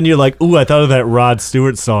Turk? And then you're like, ooh, I thought of that Rod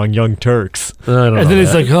Stewart song, Young Turks. I don't know And then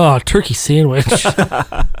it's that. like, oh, turkey sandwich.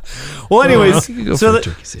 Well, anyways, you could go so for a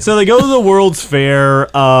turkey sandwich. so they go to the World's Fair.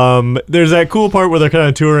 There's that cool part where they're kind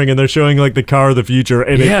of touring and they're showing like the car of the future,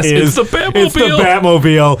 and Yes, it is it's the Batmobile. It's the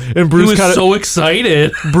Batmobile, and He Bruce was kind of so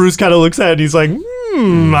excited. Bruce kind of looks at it and he's like,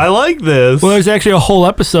 I like this. Well, there's actually a whole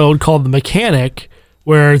episode called The Mechanic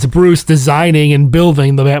where it's Bruce designing and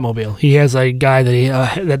building the Batmobile. He has a guy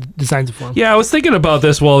that that designs it for him. Yeah, I was thinking about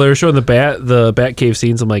this while they were showing the Batcave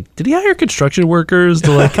scenes. I'm like, did he hire construction workers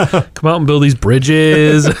to like come out and build these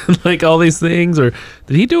bridges and like all these things, or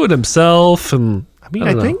did he do it himself? And I mean,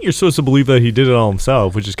 I think you're supposed to believe that he did it all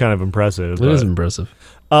himself, which is kind of impressive. it is impressive.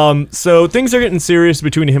 So things are getting serious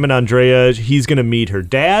between him and Andrea. He's going to meet her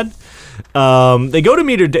dad. They go to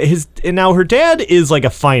meet and now her dad is like a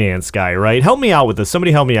finance guy, right? Help me out with this.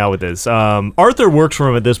 Somebody help me out with this. Arthur works for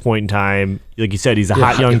him at this point in time. Like you said, he's a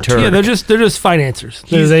hot young Turk. Yeah, they're just financiers.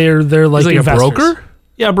 They're like He's like a investors. broker?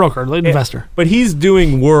 Yeah, broker, like investor. But he's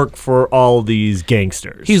doing work for all these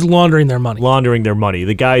gangsters. He's laundering their money.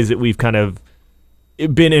 The guys that we've kind of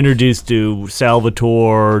been introduced to,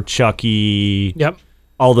 Salvatore, Chucky, Yep.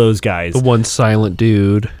 all those guys. The one silent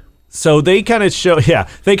dude. So they kind of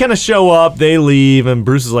show up, they leave, and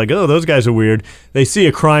Bruce is like, oh, those guys are weird. They see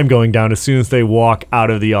a crime going down as soon as they walk out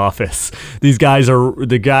of the office. These guys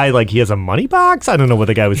the guy, like, he has a money box? I don't know what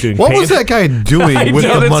the guy was doing. What was that guy doing with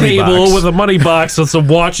on the a money table box? with a money box with some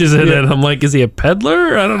watches in it. I'm like, is he a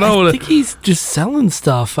peddler? I don't know. I think he's just selling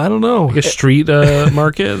stuff. I don't know. Like a street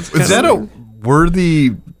market. Is that a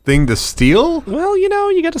worthy thing to steal? Well, you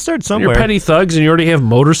got to start somewhere. You're petty thugs and you already have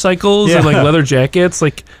motorcycles and like Yeah. leather jackets.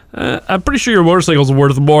 Like, I'm pretty sure your motorcycle's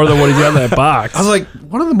worth more than what he's got in that box. I was like,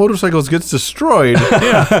 one of the motorcycles gets destroyed.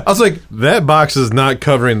 Yeah. I was like, that box is not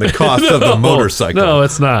covering the cost of the motorcycle. No,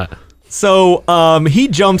 it's not. So he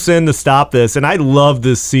jumps in to stop this, and I love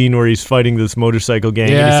this scene where he's fighting this motorcycle gang.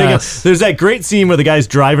 And he's Yes. there's that great scene where the guy's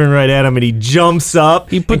driving right at him, and he jumps up.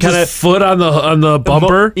 He puts and his foot on the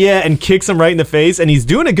bumper. and kicks him right in the face, and he's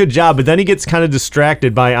doing a good job, but then he gets kind of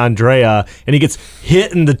distracted by Andrea, and he gets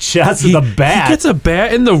hit in the chest with a bat. He gets a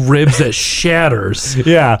bat in the ribs that shatters.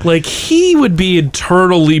 Yeah. Like, he would be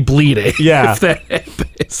internally bleeding Yeah. if that happened.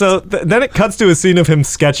 So then it cuts to a scene of him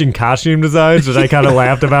sketching costume designs, which I kind of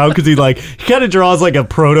laughed about, because he kind of draws like a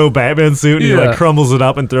proto Batman suit, and he Yeah. like crumbles it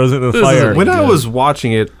up and throws it in the This fire. is When I was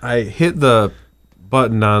watching it, I hit the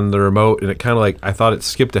button on the remote, and it kind of like, I thought it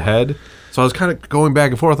skipped ahead. So I was kind of going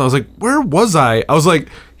back and forth. I was like, where was I? I was like,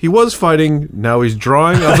 he was fighting, now he's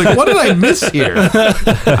drawing. I was like, what did I miss here?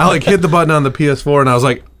 I like hit the button on the PS4, and I was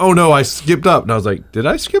like, oh no, I skipped up. And I was like, did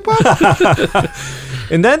I skip up?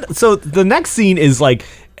 And then, so the next scene is like,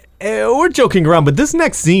 we're joking around, but this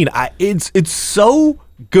next scene, it's so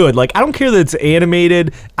good. Like, I don't care that it's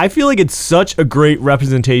animated. I feel like it's such a great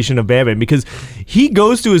representation of Batman, because he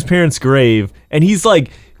goes to his parents' grave and he's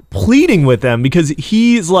like pleading with them because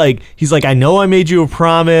he's like, I know I made you a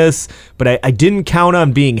promise, but I didn't count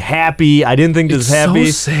on being happy. I didn't think this was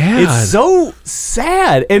happy. So sad. It's so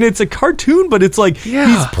sad, and it's a cartoon, but it's like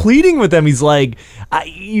he's pleading with them. He's like,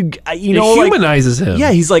 you know, it humanizes him.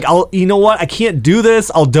 Yeah, he's like, you know what? I can't do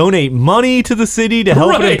this. I'll donate money to the city to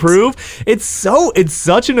help it improve. It's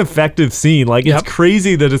such an effective scene. Like, it's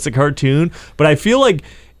crazy that it's a cartoon, but I feel like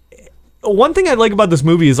one thing I like about this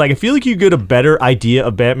movie is, like, I feel like you get a better idea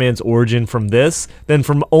of Batman's origin from this than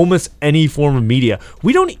from almost any form of media.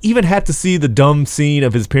 We don't even have to see the dumb scene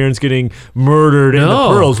of his parents getting murdered in the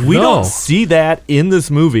pearls. We don't see that in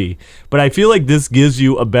this movie, but I feel like this gives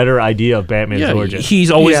you a better idea of Batman's origin.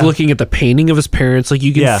 He's always looking at the painting of his parents. Like,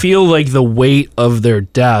 you can feel like the weight of their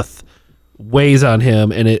death weighs on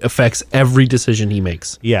him, and it affects every decision he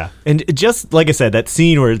makes. Yeah, and just like I said, that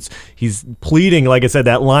scene where he's pleading, like I said,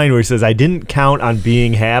 that line where he says, I didn't count on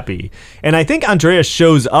being happy. And I think Andrea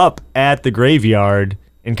shows up at the graveyard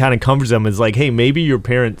and kind of comforts them, is like, hey, maybe your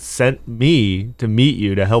parents sent me to meet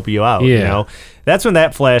you to help you out. You know, that's when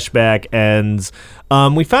that flashback ends.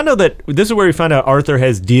 We found out that this is where we found out Arthur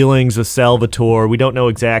has dealings with Salvatore. We don't know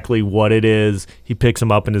exactly what it is. He picks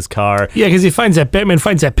him up in his car. Yeah, because Batman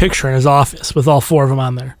finds that picture in his office with all 4 of them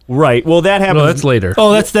on there. Right. Well, that happens. No, that's later.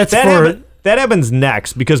 Oh, that happens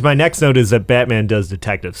next, because my next note is that Batman does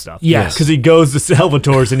detective stuff. Yes. Because he goes to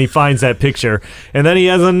Salvatore's and he finds that picture, and then he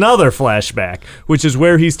has another flashback, which is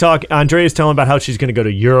where Andrea's telling about how she's going to go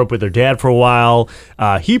to Europe with her dad for a while.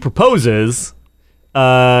 He proposes,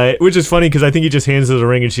 which is funny because I think he just hands her the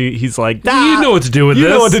ring, and he's like, you know what to do with this. You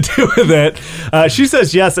know what to do with it. She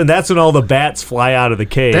says yes, and that's when all the bats fly out of the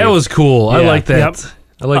cave. That was cool. I like that. Yep.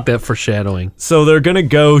 I like that foreshadowing. So they're going to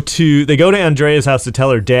go to Andrea's house to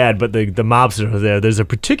tell her dad, but the mobster are there. There's a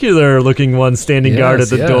particular looking one standing guard at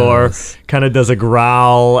the door, kind of does a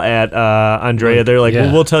growl at Andrea. They're like,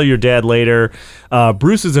 well, we'll tell your dad later.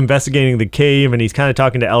 Bruce is investigating the cave, and he's kind of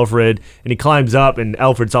talking to Alfred, and he climbs up, and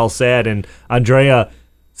Alfred's all sad, and Andrea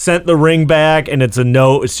sent the ring back, and it's a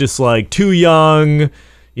note. It's just like, too young,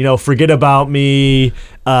 forget about me.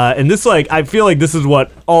 And this, like, I feel like this is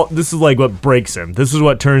what breaks him. This is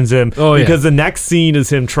what turns him. Oh, because the next scene is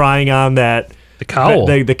him trying on the cowl,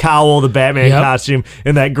 the cowl, the Batman costume,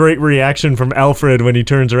 and that great reaction from Alfred when he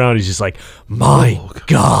turns around. He's just like, my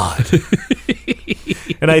God.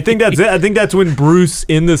 And I think that's it. I think that's when Bruce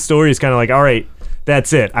in this story is kind of like, all right,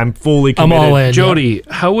 that's it. I'm fully committed. I'm all in. Jody,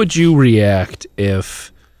 how would you react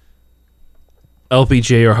if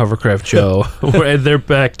LPJ or Hovercraft Joe were they're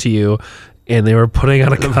back to you, and they were putting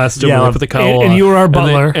on a costume with the cowl and you were our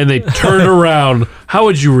butler, and they turned around? How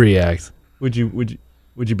would you react? Would you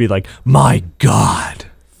be like, my God?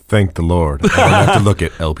 Thank the Lord. I don't have to look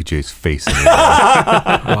at LPJ's face anymore.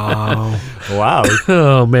 Wow.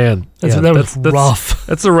 Oh man, that's rough.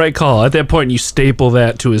 That's the right call. At that point, you staple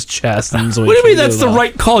that to his chest. And so what do you mean that's the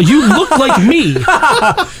right call? You look like me.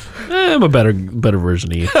 I'm a better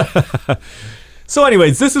version of you. So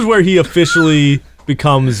anyways, this is where he officially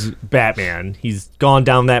becomes Batman. He's gone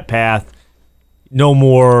down that path. No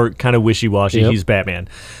more kind of wishy-washy. Yep. He's Batman.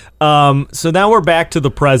 So now we're back to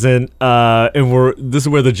the present, and this is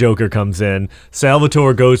where the Joker comes in.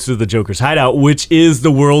 Salvatore goes to the Joker's hideout, which is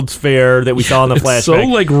the World's Fair that we saw in the flashback. It's so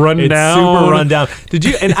run down. It's super run down. Did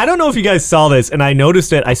you? And I don't know if you guys saw this, and I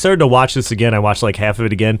noticed it. I started to watch this again. I watched like half of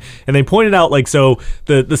it again, and they pointed out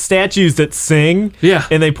the statues that sing. Yeah.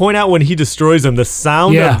 And they point out when he destroys them, the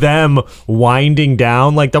sound of them winding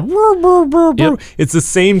down, like the. It's the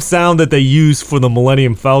same sound that they use for the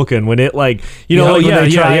Millennium Falcon when it when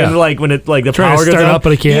they try. Like when it the trying power to start goes up,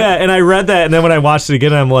 but it can't. Yeah, and I read that, and then when I watched it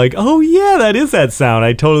again, I'm like, oh yeah, that is that sound.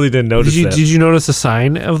 I totally didn't notice that. Did you notice the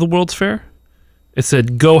sign of the World's Fair? It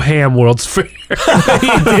said "Go Ham World's Fair."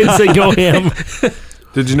 It did say "Go Ham."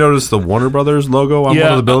 Did you notice the Warner Brothers logo on one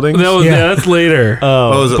of the buildings? That's later.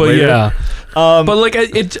 Is it later? Yeah. But like,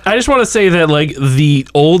 I just want to say that like the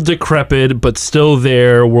old decrepit but still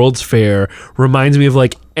there World's Fair reminds me of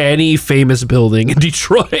like any famous building in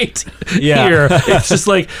Detroit. Here, it's just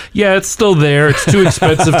like, it's still there. It's too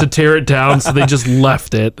expensive to tear it down, so they just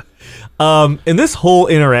left it. And this whole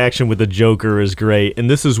interaction with the Joker is great, and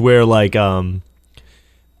this is where like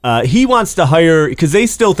he wants to hire, because they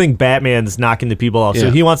still think Batman's knocking the people off, so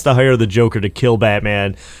he wants to hire the Joker to kill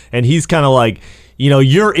Batman, and he's kind of like,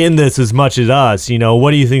 you're in this as much as us,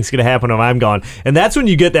 what do you think's gonna happen if I'm gone? And that's when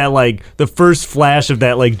you get that like the first flash of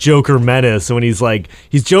that like Joker menace, when he's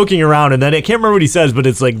joking around, and then I can't remember what he says, but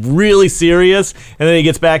it's like really serious, and then he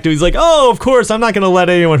gets back to, he's like, oh, of course I'm not gonna let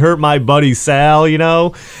anyone hurt my buddy Sal.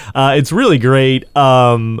 It's really great.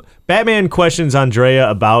 Batman questions Andrea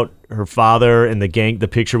about her father and the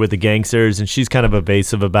picture with the gangsters, and she's kind of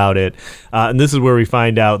evasive about it. And this is where we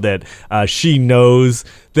find out that she knows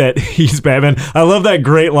that he's Batman. I love that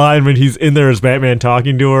great line when he's in there as Batman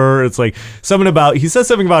talking to her. It's like he says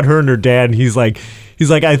something about her and her dad, and he's like,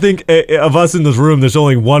 I think of us in this room, there's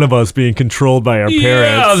only one of us being controlled by our parents.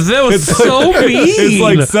 Yeah, that was so mean. It's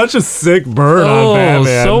like such a sick burn on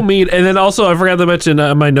Batman. So mean. And then also, I forgot to mention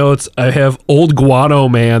in my notes, I have Old Guano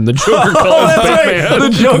Man. The Joker calls that's Batman. right. The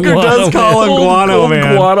Joker does call him Guano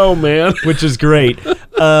Man. Guano Man. Which is great.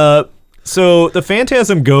 So the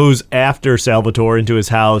Phantasm goes after Salvatore into his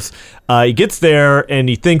house. He gets there and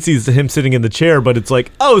he thinks he's him sitting in the chair, but it's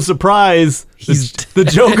like, oh, surprise! The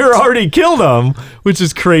Joker already killed him, which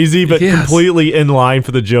is crazy, but completely in line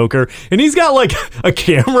for the Joker. And he's got like a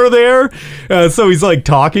camera there, so he's like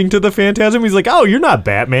talking to the Phantasm. He's like, oh, you're not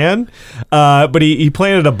Batman, but he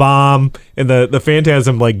planted a bomb, and the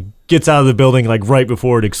Phantasm like gets out of the building like right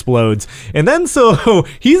before it explodes. And then so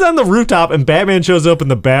he's on the rooftop and Batman shows up in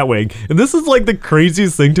the Batwing. And this is like the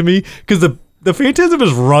craziest thing to me because the Phantasm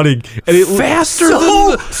is running and it faster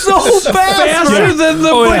so fast, faster than the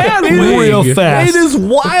Batwing. Real fast. It is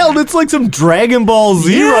wild. It's like some Dragon Ball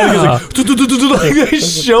Z running. It's like they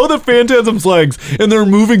show the Phantasm's legs and they're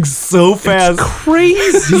moving so fast. It's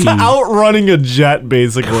crazy. It's outrunning a jet,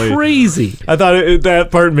 basically. Crazy. I thought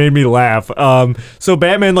that part made me laugh. So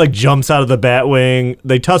Batman like jumps out of the Batwing.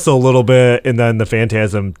 They tussle a little bit, and then the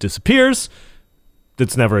Phantasm disappears.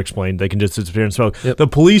 It's never explained. They can just disappear in smoke. Yep. The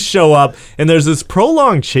police show up, and there's this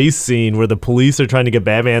prolonged chase scene where the police are trying to get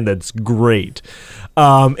Batman that's great.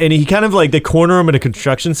 And he kind of like, they corner him at a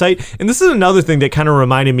construction site. And this is another thing that kind of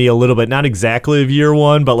reminded me a little bit, not exactly of Year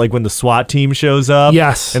One, but like when the SWAT team shows up.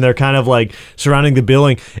 Yes. And they're kind of like surrounding the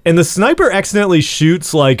building. And the sniper accidentally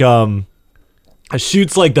shoots like the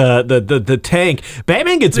tank.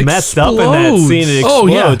 Batman gets messed up in that scene. It explodes. Oh,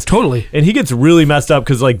 yeah, totally. And he gets really messed up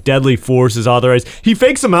because like deadly force is authorized. He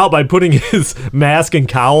fakes him out by putting his mask and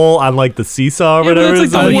cowl on like the seesaw or whatever.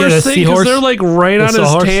 It's like the worst thing because they're like right on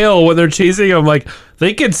his tail when they're chasing him. Like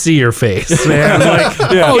they can see your face, man.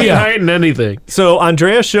 Like, ain't hiding anything. So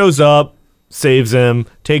Andrea shows up, saves him,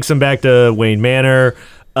 takes him back to Wayne Manor.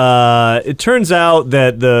 It turns out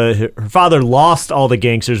that her father lost all the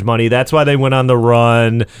gangsters' money. That's why they went on the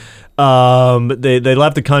run. They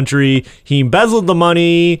left the country. He embezzled the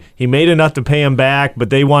money. He made enough to pay him back, but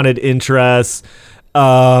they wanted interest.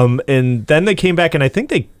 And then they came back, and I think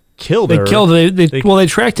they killed her. They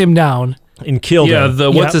tracked him down and killed him. Yeah,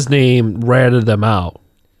 what's his name ratted them out.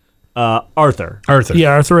 Arthur.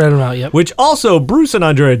 Yeah, Arthur ratted him out, yep. Which also, Bruce and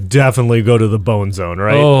Andrea definitely go to the Bone Zone,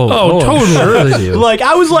 right? Oh, totally. Sure they do. Like,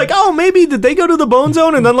 I was like, oh, maybe did they go to the Bone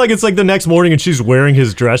Zone? And then, like, it's like the next morning and she's wearing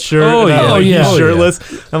his dress shirt. He's shirtless.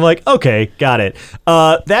 I'm like, okay, got it.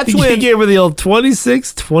 That's when he gave her the old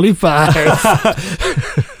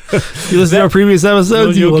 26-25. You listen to our previous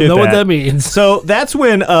episodes, you will know what that means. So that's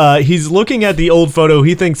when he's looking at the old photo.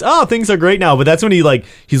 He thinks, oh, things are great now. But that's when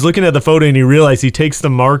he's looking at the photo and he realizes he takes the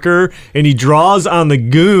marker and he draws on the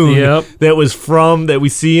goon that we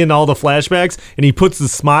see in all the flashbacks, and he puts the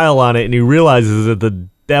smile on it and he realizes that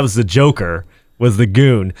that was the Joker, was the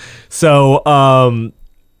goon. So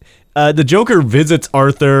the Joker visits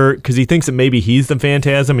Arthur because he thinks that maybe he's the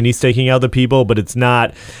Phantasm and he's taking out the people, but it's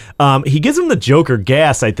not. He gives him the Joker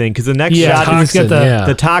gas, I think, because the next shot toxin,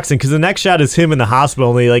 the toxin. Because the next shot is him in the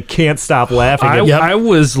hospital and he like can't stop laughing. I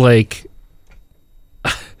was like,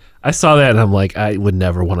 I saw that and I'm like, I would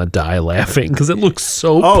never want to die laughing because it looks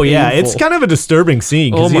so. Oh yeah, it's kind of a disturbing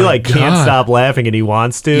scene because he like can't stop laughing and he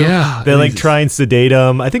wants to. Yeah, they like try and sedate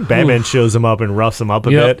him. I think Batman shows him up and roughs him up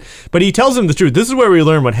a bit, but he tells him the truth. This is where we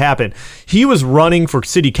learn what happened. He was running for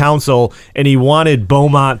city council and he wanted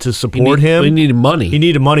Beaumont to support him. He needed money. He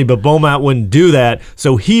needed money, but Beaumont wouldn't do that,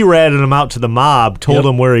 so he ratted him out to the mob, told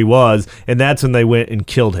him where he was, and that's when they went and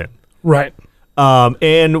killed him. Right.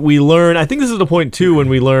 And we learn, I think this is the point too, when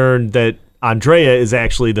we learn that Andrea is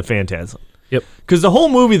actually the Phantasm. Yep. Because the whole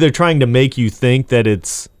movie, they're trying to make you think that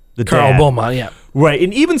it's the Carl dad. Beaumont, yeah. Right.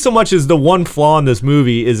 And even so much as the one flaw in this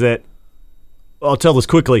movie is that, I'll tell this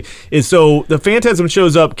quickly, is so the Phantasm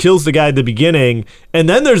shows up, kills the guy at the beginning, and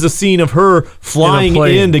then there's a scene of her flying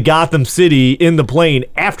into Gotham City in the plane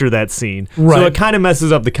after that scene. Right. So it kind of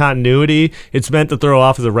messes up the continuity. It's meant to throw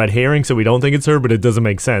off as a red herring, so we don't think it's her, but it doesn't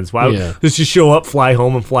make sense. Why does she show up, fly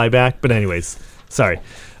home, and fly back? But anyways, sorry.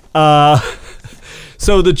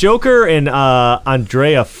 So the Joker and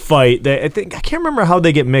Andrea fight. I can't remember how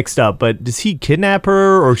they get mixed up, but does he kidnap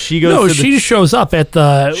her or she goes? No, to she shows up at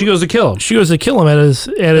the. She goes to kill him. She goes to kill him at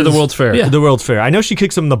the World's Fair. Yeah. the World's Fair. I know she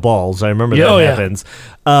kicks him in the balls. I remember Yeah, that happens.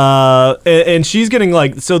 And she's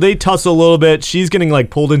getting so they tussle a little bit. She's getting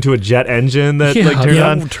pulled into a jet engine that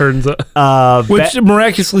turns on. which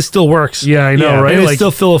miraculously still works. Yeah, I know, Yeah, right? And it's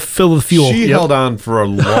still filled with fuel. She held on for a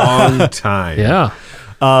long time. Yeah.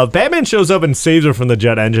 Batman shows up and saves her from the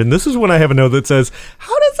jet engine. This is when I have a note that says,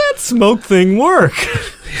 "How does that smoke thing work?"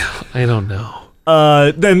 I don't know.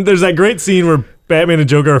 Then there's that great scene where Batman and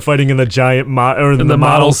Joker are fighting in the giant in the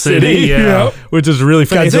model city, yeah. which is really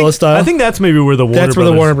funny. Godzilla style. I think that's maybe where the Warner That's where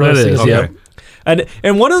the Warner Brothers That is, is. yeah. Okay.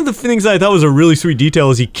 And one of the things I thought was a really sweet detail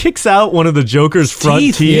is he kicks out one of the Joker's front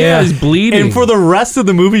teeth. Yeah, he's bleeding. And for the rest of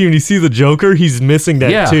the movie, when you see the Joker, he's missing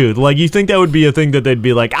that tooth. You think that would be a thing that they'd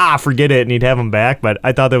be like, forget it, and he'd have him back. But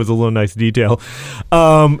I thought that was a little nice detail.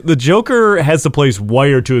 The Joker has the place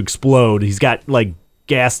wired to explode. He's got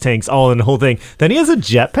gas tanks all in the whole thing. Then he has a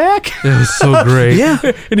jetpack. It was so great. Yeah,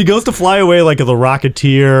 and he goes to fly away like the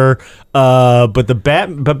Rocketeer. But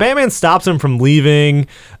Batman stops him from leaving.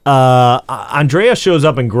 Andrea shows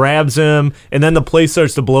up and grabs him, and then the place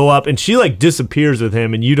starts to blow up, and she disappears with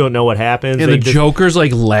him, and you don't know what happens. And the Joker's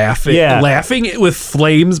laughing, Yeah. laughing with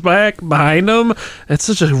flames behind him. It's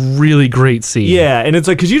such a really great scene. Yeah, and it's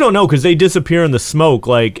because you don't know because they disappear in the smoke.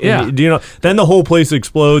 Then the whole place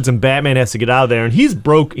explodes, and Batman has to get out of there, and he's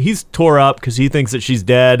tore up because he thinks that she's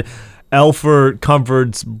dead. Alfred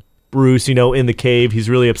comforts Bruce, in the cave. He's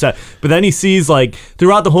really upset. But then he sees,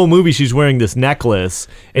 throughout the whole movie, she's wearing this necklace,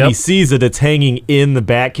 and he sees that it's hanging in the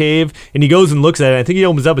Batcave, and he goes and looks at it. I think he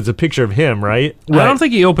opens up. It's a picture of him, right? I don't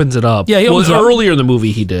think he opens it up. Yeah, he opens it up. Earlier in the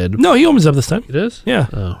movie he did. No, he opens up this time. It is? Yeah.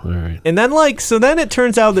 Oh, all right. And then, so then it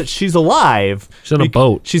turns out that she's alive. She's on a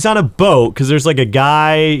boat. She's on a boat, because there's, a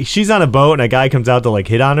guy. She's on a boat, and a guy comes out to,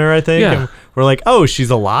 hit on her, I think. Yeah. And we're like, oh, she's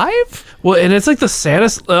alive? Well, and it's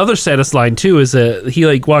the other saddest line, too, is that he,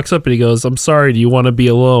 walks up and he goes, "I'm sorry, do you want to be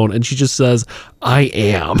alone?" And she just says, "I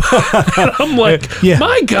am." And I'm like,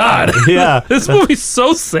 my God. Yeah. This movie's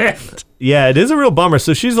so sad. Yeah, it is a real bummer.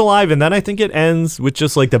 So she's alive, and then I think it ends with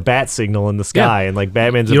just, the bat signal in the sky, and,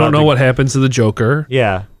 Batman's You about don't know to- what happens to the Joker.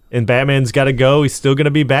 Yeah. And Batman's got to go. He's still going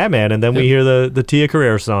to be Batman. And then we hear the Tia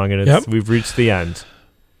Carrere song, and we've reached the end.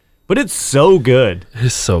 But it's so good. It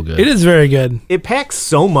is so good. It is very good. It packs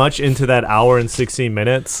so much into that hour and 16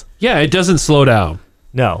 minutes. Yeah, it doesn't slow down.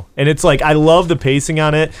 No. And it's I love the pacing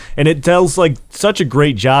on it. And it does such a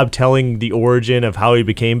great job telling the origin of how he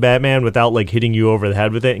became Batman without hitting you over the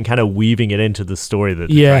head with it and kind of weaving it into the story that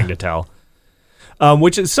they're trying to tell.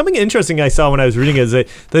 Which is something interesting I saw when I was reading is that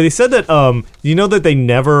they said that, that they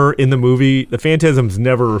never, in the movie, the Phantasm's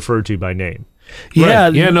never referred to by name. Yeah.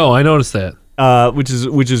 Right. Yeah, no, I noticed that. Which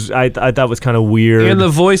is I thought was kind of weird. And the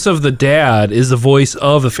voice of the dad is the voice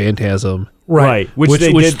of the Phantasm. Right. Which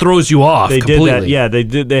throws you off They completely. did that. Yeah, they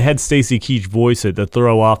did. They had Stacy Keach voice it to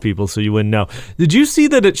throw off people so you wouldn't know. Did you see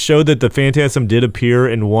that it showed that the Phantasm did appear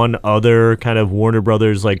in one other kind of Warner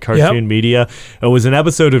Brothers cartoon media? It was an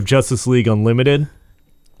episode of Justice League Unlimited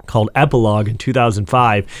called Epilogue in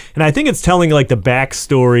 2005, and I think it's telling the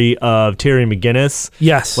backstory of Terry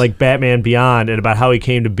McGinnis, Batman Beyond, and about how he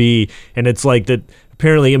came to be. And it's that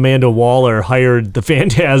apparently Amanda Waller hired the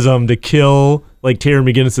Phantasm to kill Terry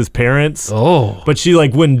McGinnis's parents. Oh, but she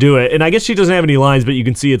wouldn't do it, and I guess she doesn't have any lines, but you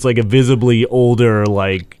can see it's a visibly older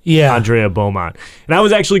Andrea Beaumont. And I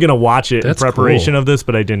was actually gonna watch it in preparation of this,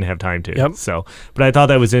 but I didn't have time to. Yep. So, but I thought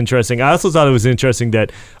that was interesting. I also thought it was interesting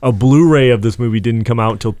that a Blu-ray of this movie didn't come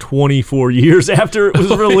out until 24 years after it was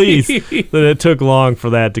released. That it took long for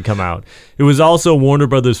that to come out. It was also Warner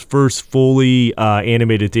Brothers' first fully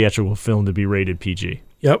animated theatrical film to be rated PG.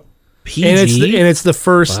 Yep. PG? And it's the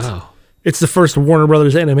first. Wow. It's the first Warner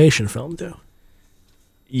Brothers animation film, too.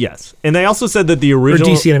 Yes, and they also said that the Or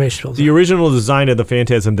original DC animation films. the original design of the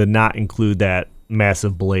Phantasm did not include that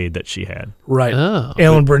massive blade that she had, Right. Oh.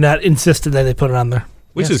 Alan Burnett insisted that they put it on there.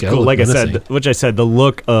 which Yeah, is it's cool. gotta Like I look said, the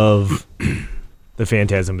look of the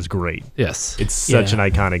Phantasm is great. Yes. It's such an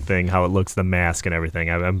iconic thing. How it looks, the mask and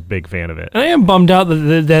everything. I'm a big fan of it. And I am bummed out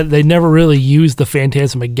that they never really used the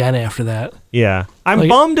Phantasm again after that. Yeah, I'm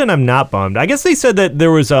bummed and I'm not bummed. I guess they said that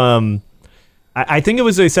there was I think it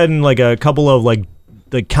was they said in a couple of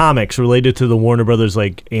the comics related to the Warner Brothers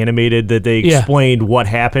animated that they explained what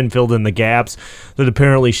happened, filled in the gaps. That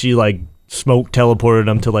apparently she smoke teleported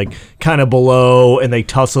them to kind of below, and they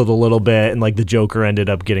tussled a little bit, and the Joker ended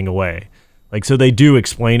up getting away. So they do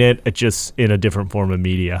explain it, just in a different form of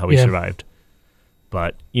media how he survived.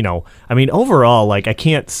 But, I mean, overall, like, I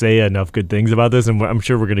can't say enough good things about this, and I'm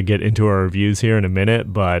sure we're going to get into our reviews here in a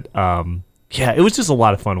minute, but, yeah, it was just a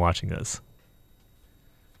lot of fun watching this.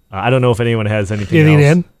 I don't know if anyone has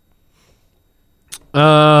anything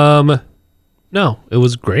else. No, it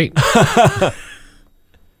was great. That's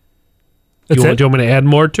Do it? you want me to add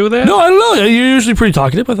more to that? No, I don't know. You're usually pretty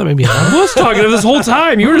talkative. I thought maybe I was talking this whole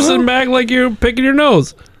time. You were sitting back like you're picking your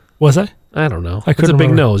nose. Was I? I don't know. I It's a couldn't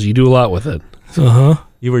big remember. nose. You do a lot with it.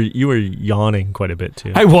 You were yawning quite a bit,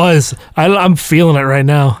 too. I was. I'm feeling it right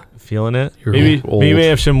now. Feeling it? You're Maybe old. maybe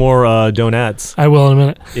have some more donuts. I will in a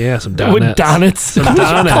minute. Yeah, some With donuts. donuts.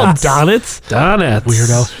 donuts. Donuts. Donuts.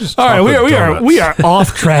 Weirdo. All right, we are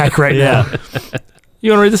off track right now.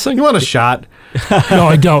 You want to rate this thing? You want a shot? No,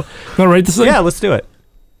 I don't. You want to rate this thing? Yeah, let's do it.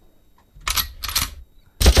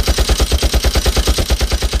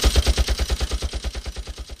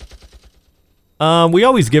 We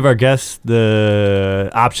always give our guests the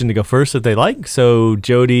option to go first if they like. So,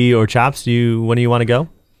 Jody or Chops, when do you want to go?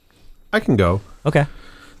 I can go. Okay.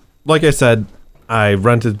 Like I said, I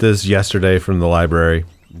rented this yesterday from the library.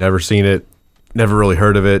 Never seen it. Never really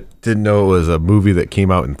heard of it. Didn't know it was a movie that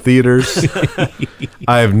came out in theaters.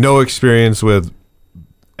 I have no experience with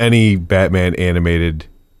any Batman animated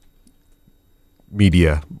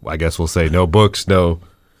media, I guess we'll say. No books, no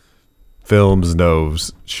films, no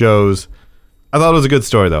shows. I thought it was a good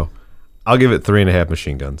story, though. I'll give it 3.5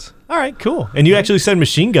 machine guns. All right, cool. And you actually said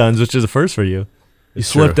machine guns, which is a first for you. You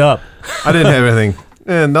slipped true. up. I didn't have anything.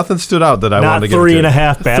 Nothing stood out that I Not wanted to give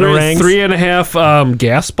 3.5 batarangs. 3.5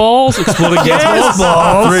 gas balls? Exploding gas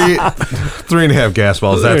balls? 3.5 gas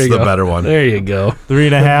balls. There That's you the go. better one. There you go.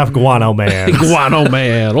 3.5 guano man. Guano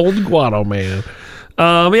Man. Old Guano Man.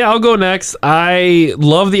 Yeah, I'll go next. I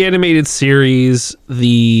love the animated series.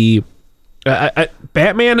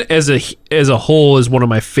 Batman as a whole is one of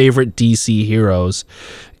my favorite DC heroes,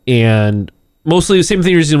 and mostly the same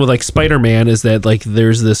thing you're seeing with like Spider-Man is that like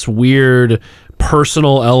there's this weird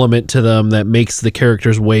personal element to them that makes the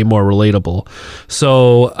characters way more relatable.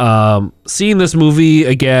 So seeing this movie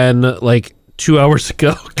again like 2 hours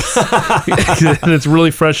ago and it's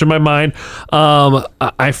really fresh in my mind.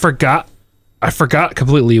 I forgot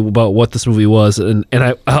completely about what this movie was, and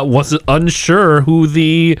I wasn't unsure who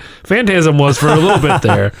the Phantasm was for a little bit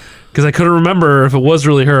there, because I couldn't remember if it was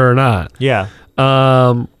really her or not. Yeah.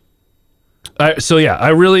 I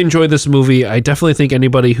really enjoyed this movie. I definitely think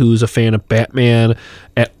anybody who's a fan of Batman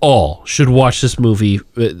at all should watch this movie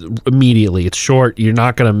immediately. It's short. You're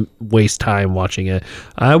not going to waste time watching it.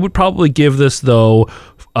 I would probably give this, though,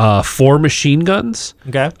 4 machine guns.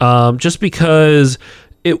 Okay. Just because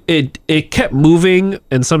it kept moving,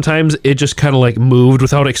 and sometimes it just kind of like moved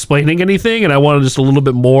without explaining anything, and I wanted just a little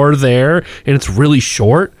bit more there, and it's really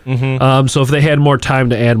short. Mm-hmm. So if they had more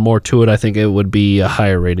time to add more to it, I think it would be a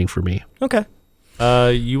higher rating for me. Okay.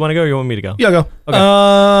 You want to go or you want me to go? Yeah, I'll go.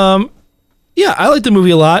 Okay. Yeah, I like the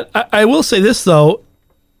movie a lot. I will say this, though.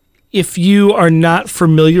 If you are not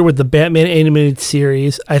familiar with the Batman animated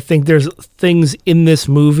series, I think there's things in this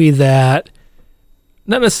movie that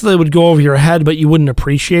not necessarily would go over your head, but you wouldn't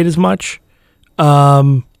appreciate as much.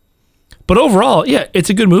 But overall, yeah, it's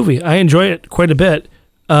a good movie. I enjoy it quite a bit.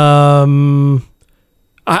 I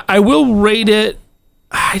will rate it.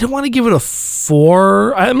 I don't want to give it a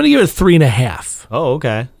 4. I'm going to give it a 3.5. Oh,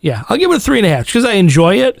 okay. Yeah, I'll give it a 3.5 because I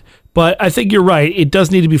enjoy it. But I think you're right. It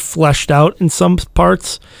does need to be fleshed out in some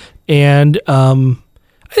parts. And I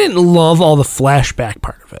didn't love all the flashback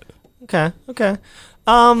part of it. Okay. I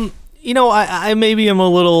maybe am a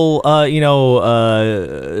little,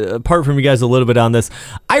 apart from you guys a little bit on this.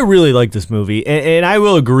 I really like this movie, and I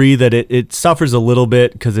will agree that it suffers a little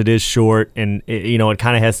bit because it is short, and it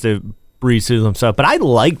kind of has to breeze through himself. But I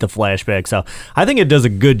like the flashback stuff. I think it does a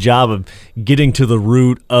good job of getting to the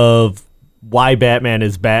root of why Batman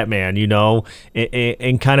is Batman,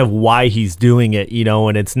 and kind of why he's doing it,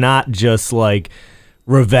 and it's not just like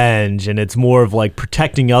revenge, and it's more of like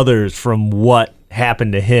protecting others from what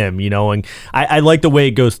happened to him, and I like the way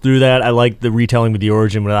it goes through that. I like the retelling with the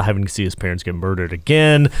origin without having to see his parents get murdered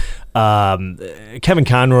again. Kevin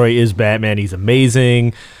Conroy is Batman. He's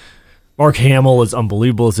amazing. Mark Hamill is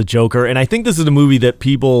unbelievable as a Joker, and I think this is a movie that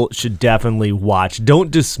people should definitely watch.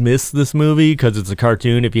 Don't dismiss this movie because it's a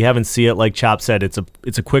cartoon. If you haven't seen it, like Chop said, it's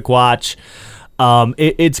a quick watch.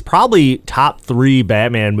 It's probably top 3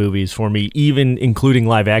 Batman movies for me, even including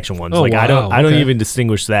live action ones. Oh, I don't okay. even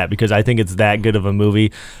distinguish that because I think it's that good of a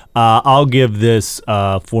movie. I'll give this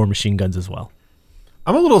 4 machine guns as well.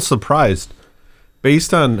 I'm a little surprised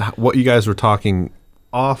based on what you guys were talking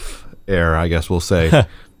off air, I guess we'll say.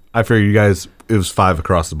 I figured you guys, it was 5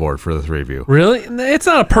 across the board for the 3 of you. Really? It's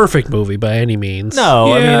not a perfect movie by any means.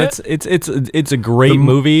 No, I Yeah. mean it's a great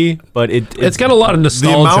movie, but It's got a lot of The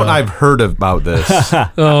nostalgia. amount I've heard about this.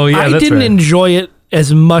 Oh yeah, I that's didn't right. enjoy it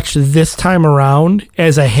as much this time around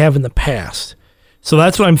as I have in the past. So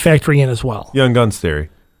that's what I'm factoring in as well. Young Guns theory.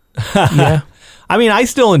 Yeah. I mean, I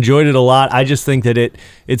still enjoyed it a lot. I just think that it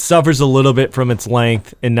suffers a little bit from its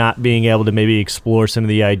length and not being able to maybe explore some of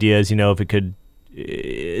the ideas. You know, if it could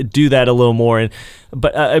do that a little more.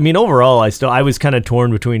 But I mean, overall, I was kind of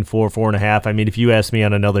torn between 4.5. I mean, if you asked me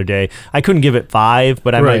on another day, I couldn't give it 5,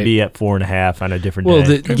 but I Right. might be at 4.5 on a different Well,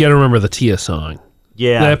 day. you got to remember the Tia song.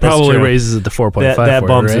 Yeah, that that's probably true. raises it to 4.5. That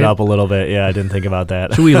bumps right? it up a little bit. Yeah, I didn't think about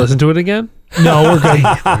that. Should we listen to it again? No, we're good.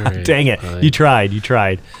 Alright, Dang it! fine. You tried.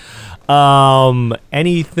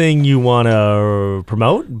 Anything you want to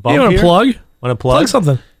promote? You want to here? plug? Want to plug? Plug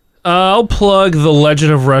something. I'll plug the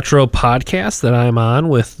Legend of Retro podcast that I'm on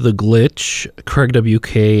with The Glitch, Craig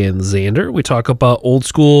WK, and Xander. We talk about old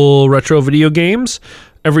school retro video games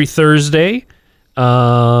every Thursday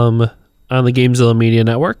on the Gamezilla Media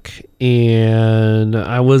Network. And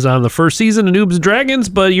I was on the first season of Noobs and Dragons,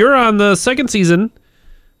 but you're on the second season,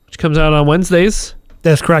 which comes out on Wednesdays.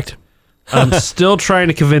 That's correct. I'm still trying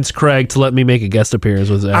to convince Craig to let me make a guest appearance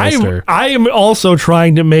with Alistair. I am also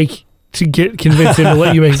trying to get convince him to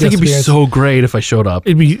let you make I think it'd be appearance. so great if I showed up.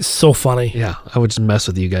 It'd be so funny. Yeah, I would just mess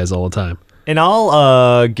with you guys all the time. And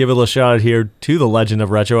I'll give a little shout out here to the Legend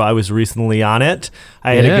of Retro. I was recently on it.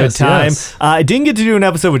 I had a good Yes, time. yes. I didn't get to do an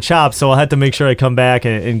episode with Chops, so I'll have to make sure I come back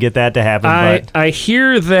and get that to happen. But I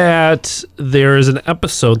hear that there is an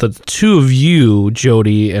episode that the two of you,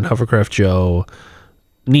 Jody and Hovercraft Joe,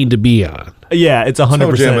 need to be on. yeah, it's 100%.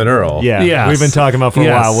 Toe Jam and Earl. Yeah, Yes. we've been talking about for a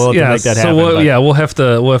while. We'll have to make that happen. So but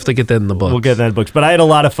we'll have to get that in the book. we'll get that in books. But I had a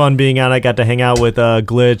lot of fun being on. I got to hang out with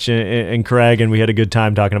Glitch and Craig, and we had a good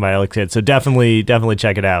time talking about Alex Kidd. So definitely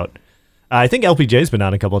check it out. I think LPJ's been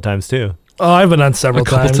on a couple of times too. Oh, I've been on several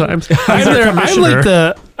couple times. times. I'm, He's our there, I'm commissioner.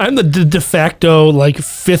 like I'm the de facto like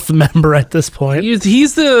 5th member at this point. He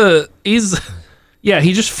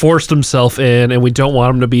just forced himself in, and we don't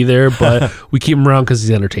want him to be there, but we keep him around because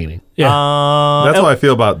he's entertaining. Yeah. That's how I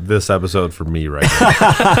feel about this episode for me right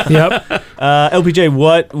now. Yep. LPJ,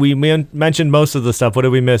 what we mentioned most of the stuff. What did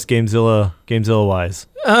we miss, Gamezilla wise?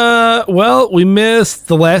 Well, we missed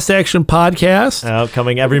the Last Action podcast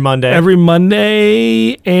Coming every Monday. every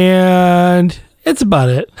Monday, and it's about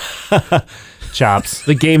it. Chops.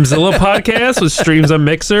 The Gamezilla podcast, which streams on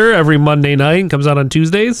Mixer every Monday night and comes out on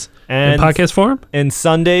Tuesdays in And podcast form. And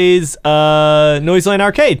Sundays, Noiseland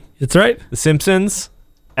Arcade. That's right. The Simpsons,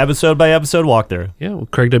 episode by episode walkthrough. Yeah,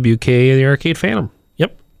 with Craig WK and the Arcade Phantom.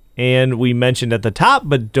 Yep. And we mentioned at the top,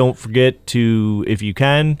 but don't forget to, if you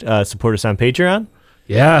can, support us on Patreon.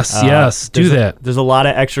 Yes, do that. There's a lot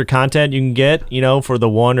of extra content you can get, for the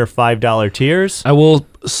 $1 or $5 tiers. I will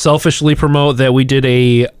selfishly promote that we did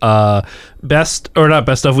a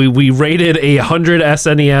we rated 100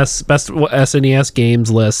 SNES best SNES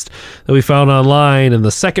games list that we found online, and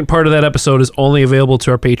the second part of that episode is only available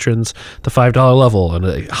to our patrons, the $5 level, and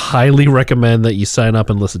I highly recommend that you sign up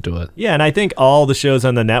and listen to it. Yeah, and I think all the shows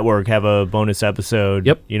on the network have a bonus episode.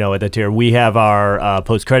 Yep. At the tier. We have our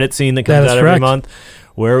post-credit scene that That comes is out every correct. month,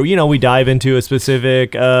 where we dive into a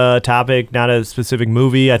specific topic, not a specific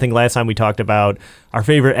movie. I think last time we talked about our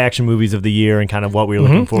favorite action movies of the year and kind of what we were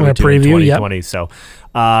looking forward And a to in preview, yep. 2020. So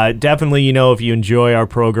definitely, if you enjoy our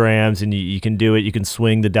programs and you can do it, you can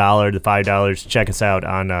swing the $1, the $5. Check us out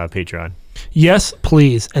on Patreon. Yes,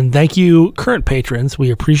 please. And thank you, current patrons.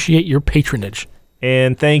 We appreciate your patronage.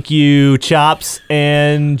 And thank you, Chops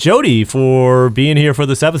and Jody, for being here for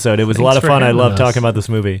this episode. It was a lot of for fun. I having love us. talking about this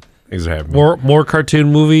movie. Thanks for having me. More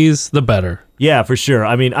cartoon movies, the better. Yeah, for sure.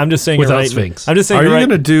 I mean, I'm just saying Without it right. Sphinx. I'm just saying Are it you right.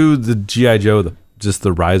 going to do the G.I. Joe, just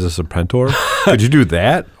the Rise of Serpentor? Could you do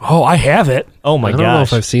that? Oh, I have it. Oh my I don't know gosh.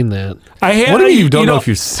 if I've seen that. I have What do it. you don't know if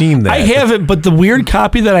you've seen that? I have it, but the weird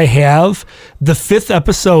copy that I have, the 5th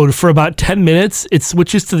episode, for about 10 minutes, it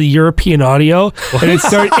switches to the European audio, and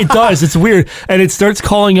it does. It's weird, and it starts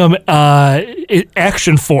calling them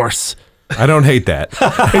Action Force. I don't hate that.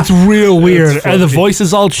 It's real weird, and the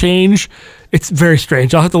voices all change. It's very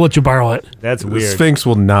strange. I'll have to let you borrow it. That's The weird. Sphinx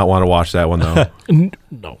will not want to watch that one, though.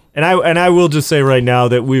 No. And I will just say right now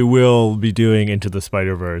that we will be doing Into the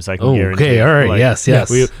Spider-Verse. I can Oh, guarantee. okay, it. all right, yes.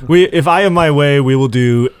 We if I have my way, we will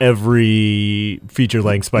do every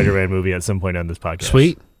feature-length Spider-Man movie at some point on this podcast.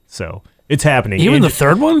 Sweet. So it's happening. Even the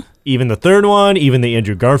third one? Even the third one, even the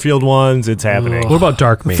Andrew Garfield ones, it's happening. What about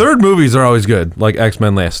Darkman? Third movies are always good, like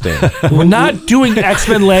X-Men Last Stand. We're not doing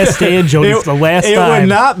X-Men Last Stand, Jody. It's the last it time. would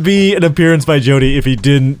not be an appearance by Jody if he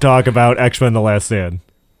didn't talk about X-Men: The Last Stand.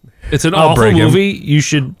 It's an I'll awful break him. movie. You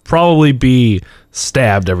should probably be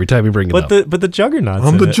stabbed every time you bring it up. But the Juggernaut's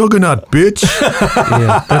I'm in the it. Juggernaut, bitch.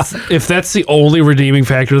 Yeah, if that's the only redeeming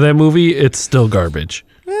factor of that movie, it's still garbage.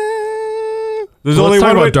 There's So only let's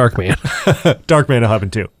talk one about way. Darkman. Darkman will happen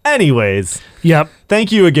too. Anyways, Yep.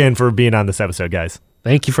 thank you again for being on this episode, guys.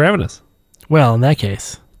 Thank you for having us. Well, in that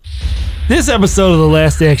case, this episode of the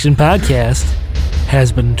Last Action Podcast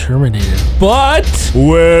has been terminated. But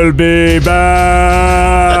We'll be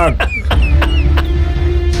back.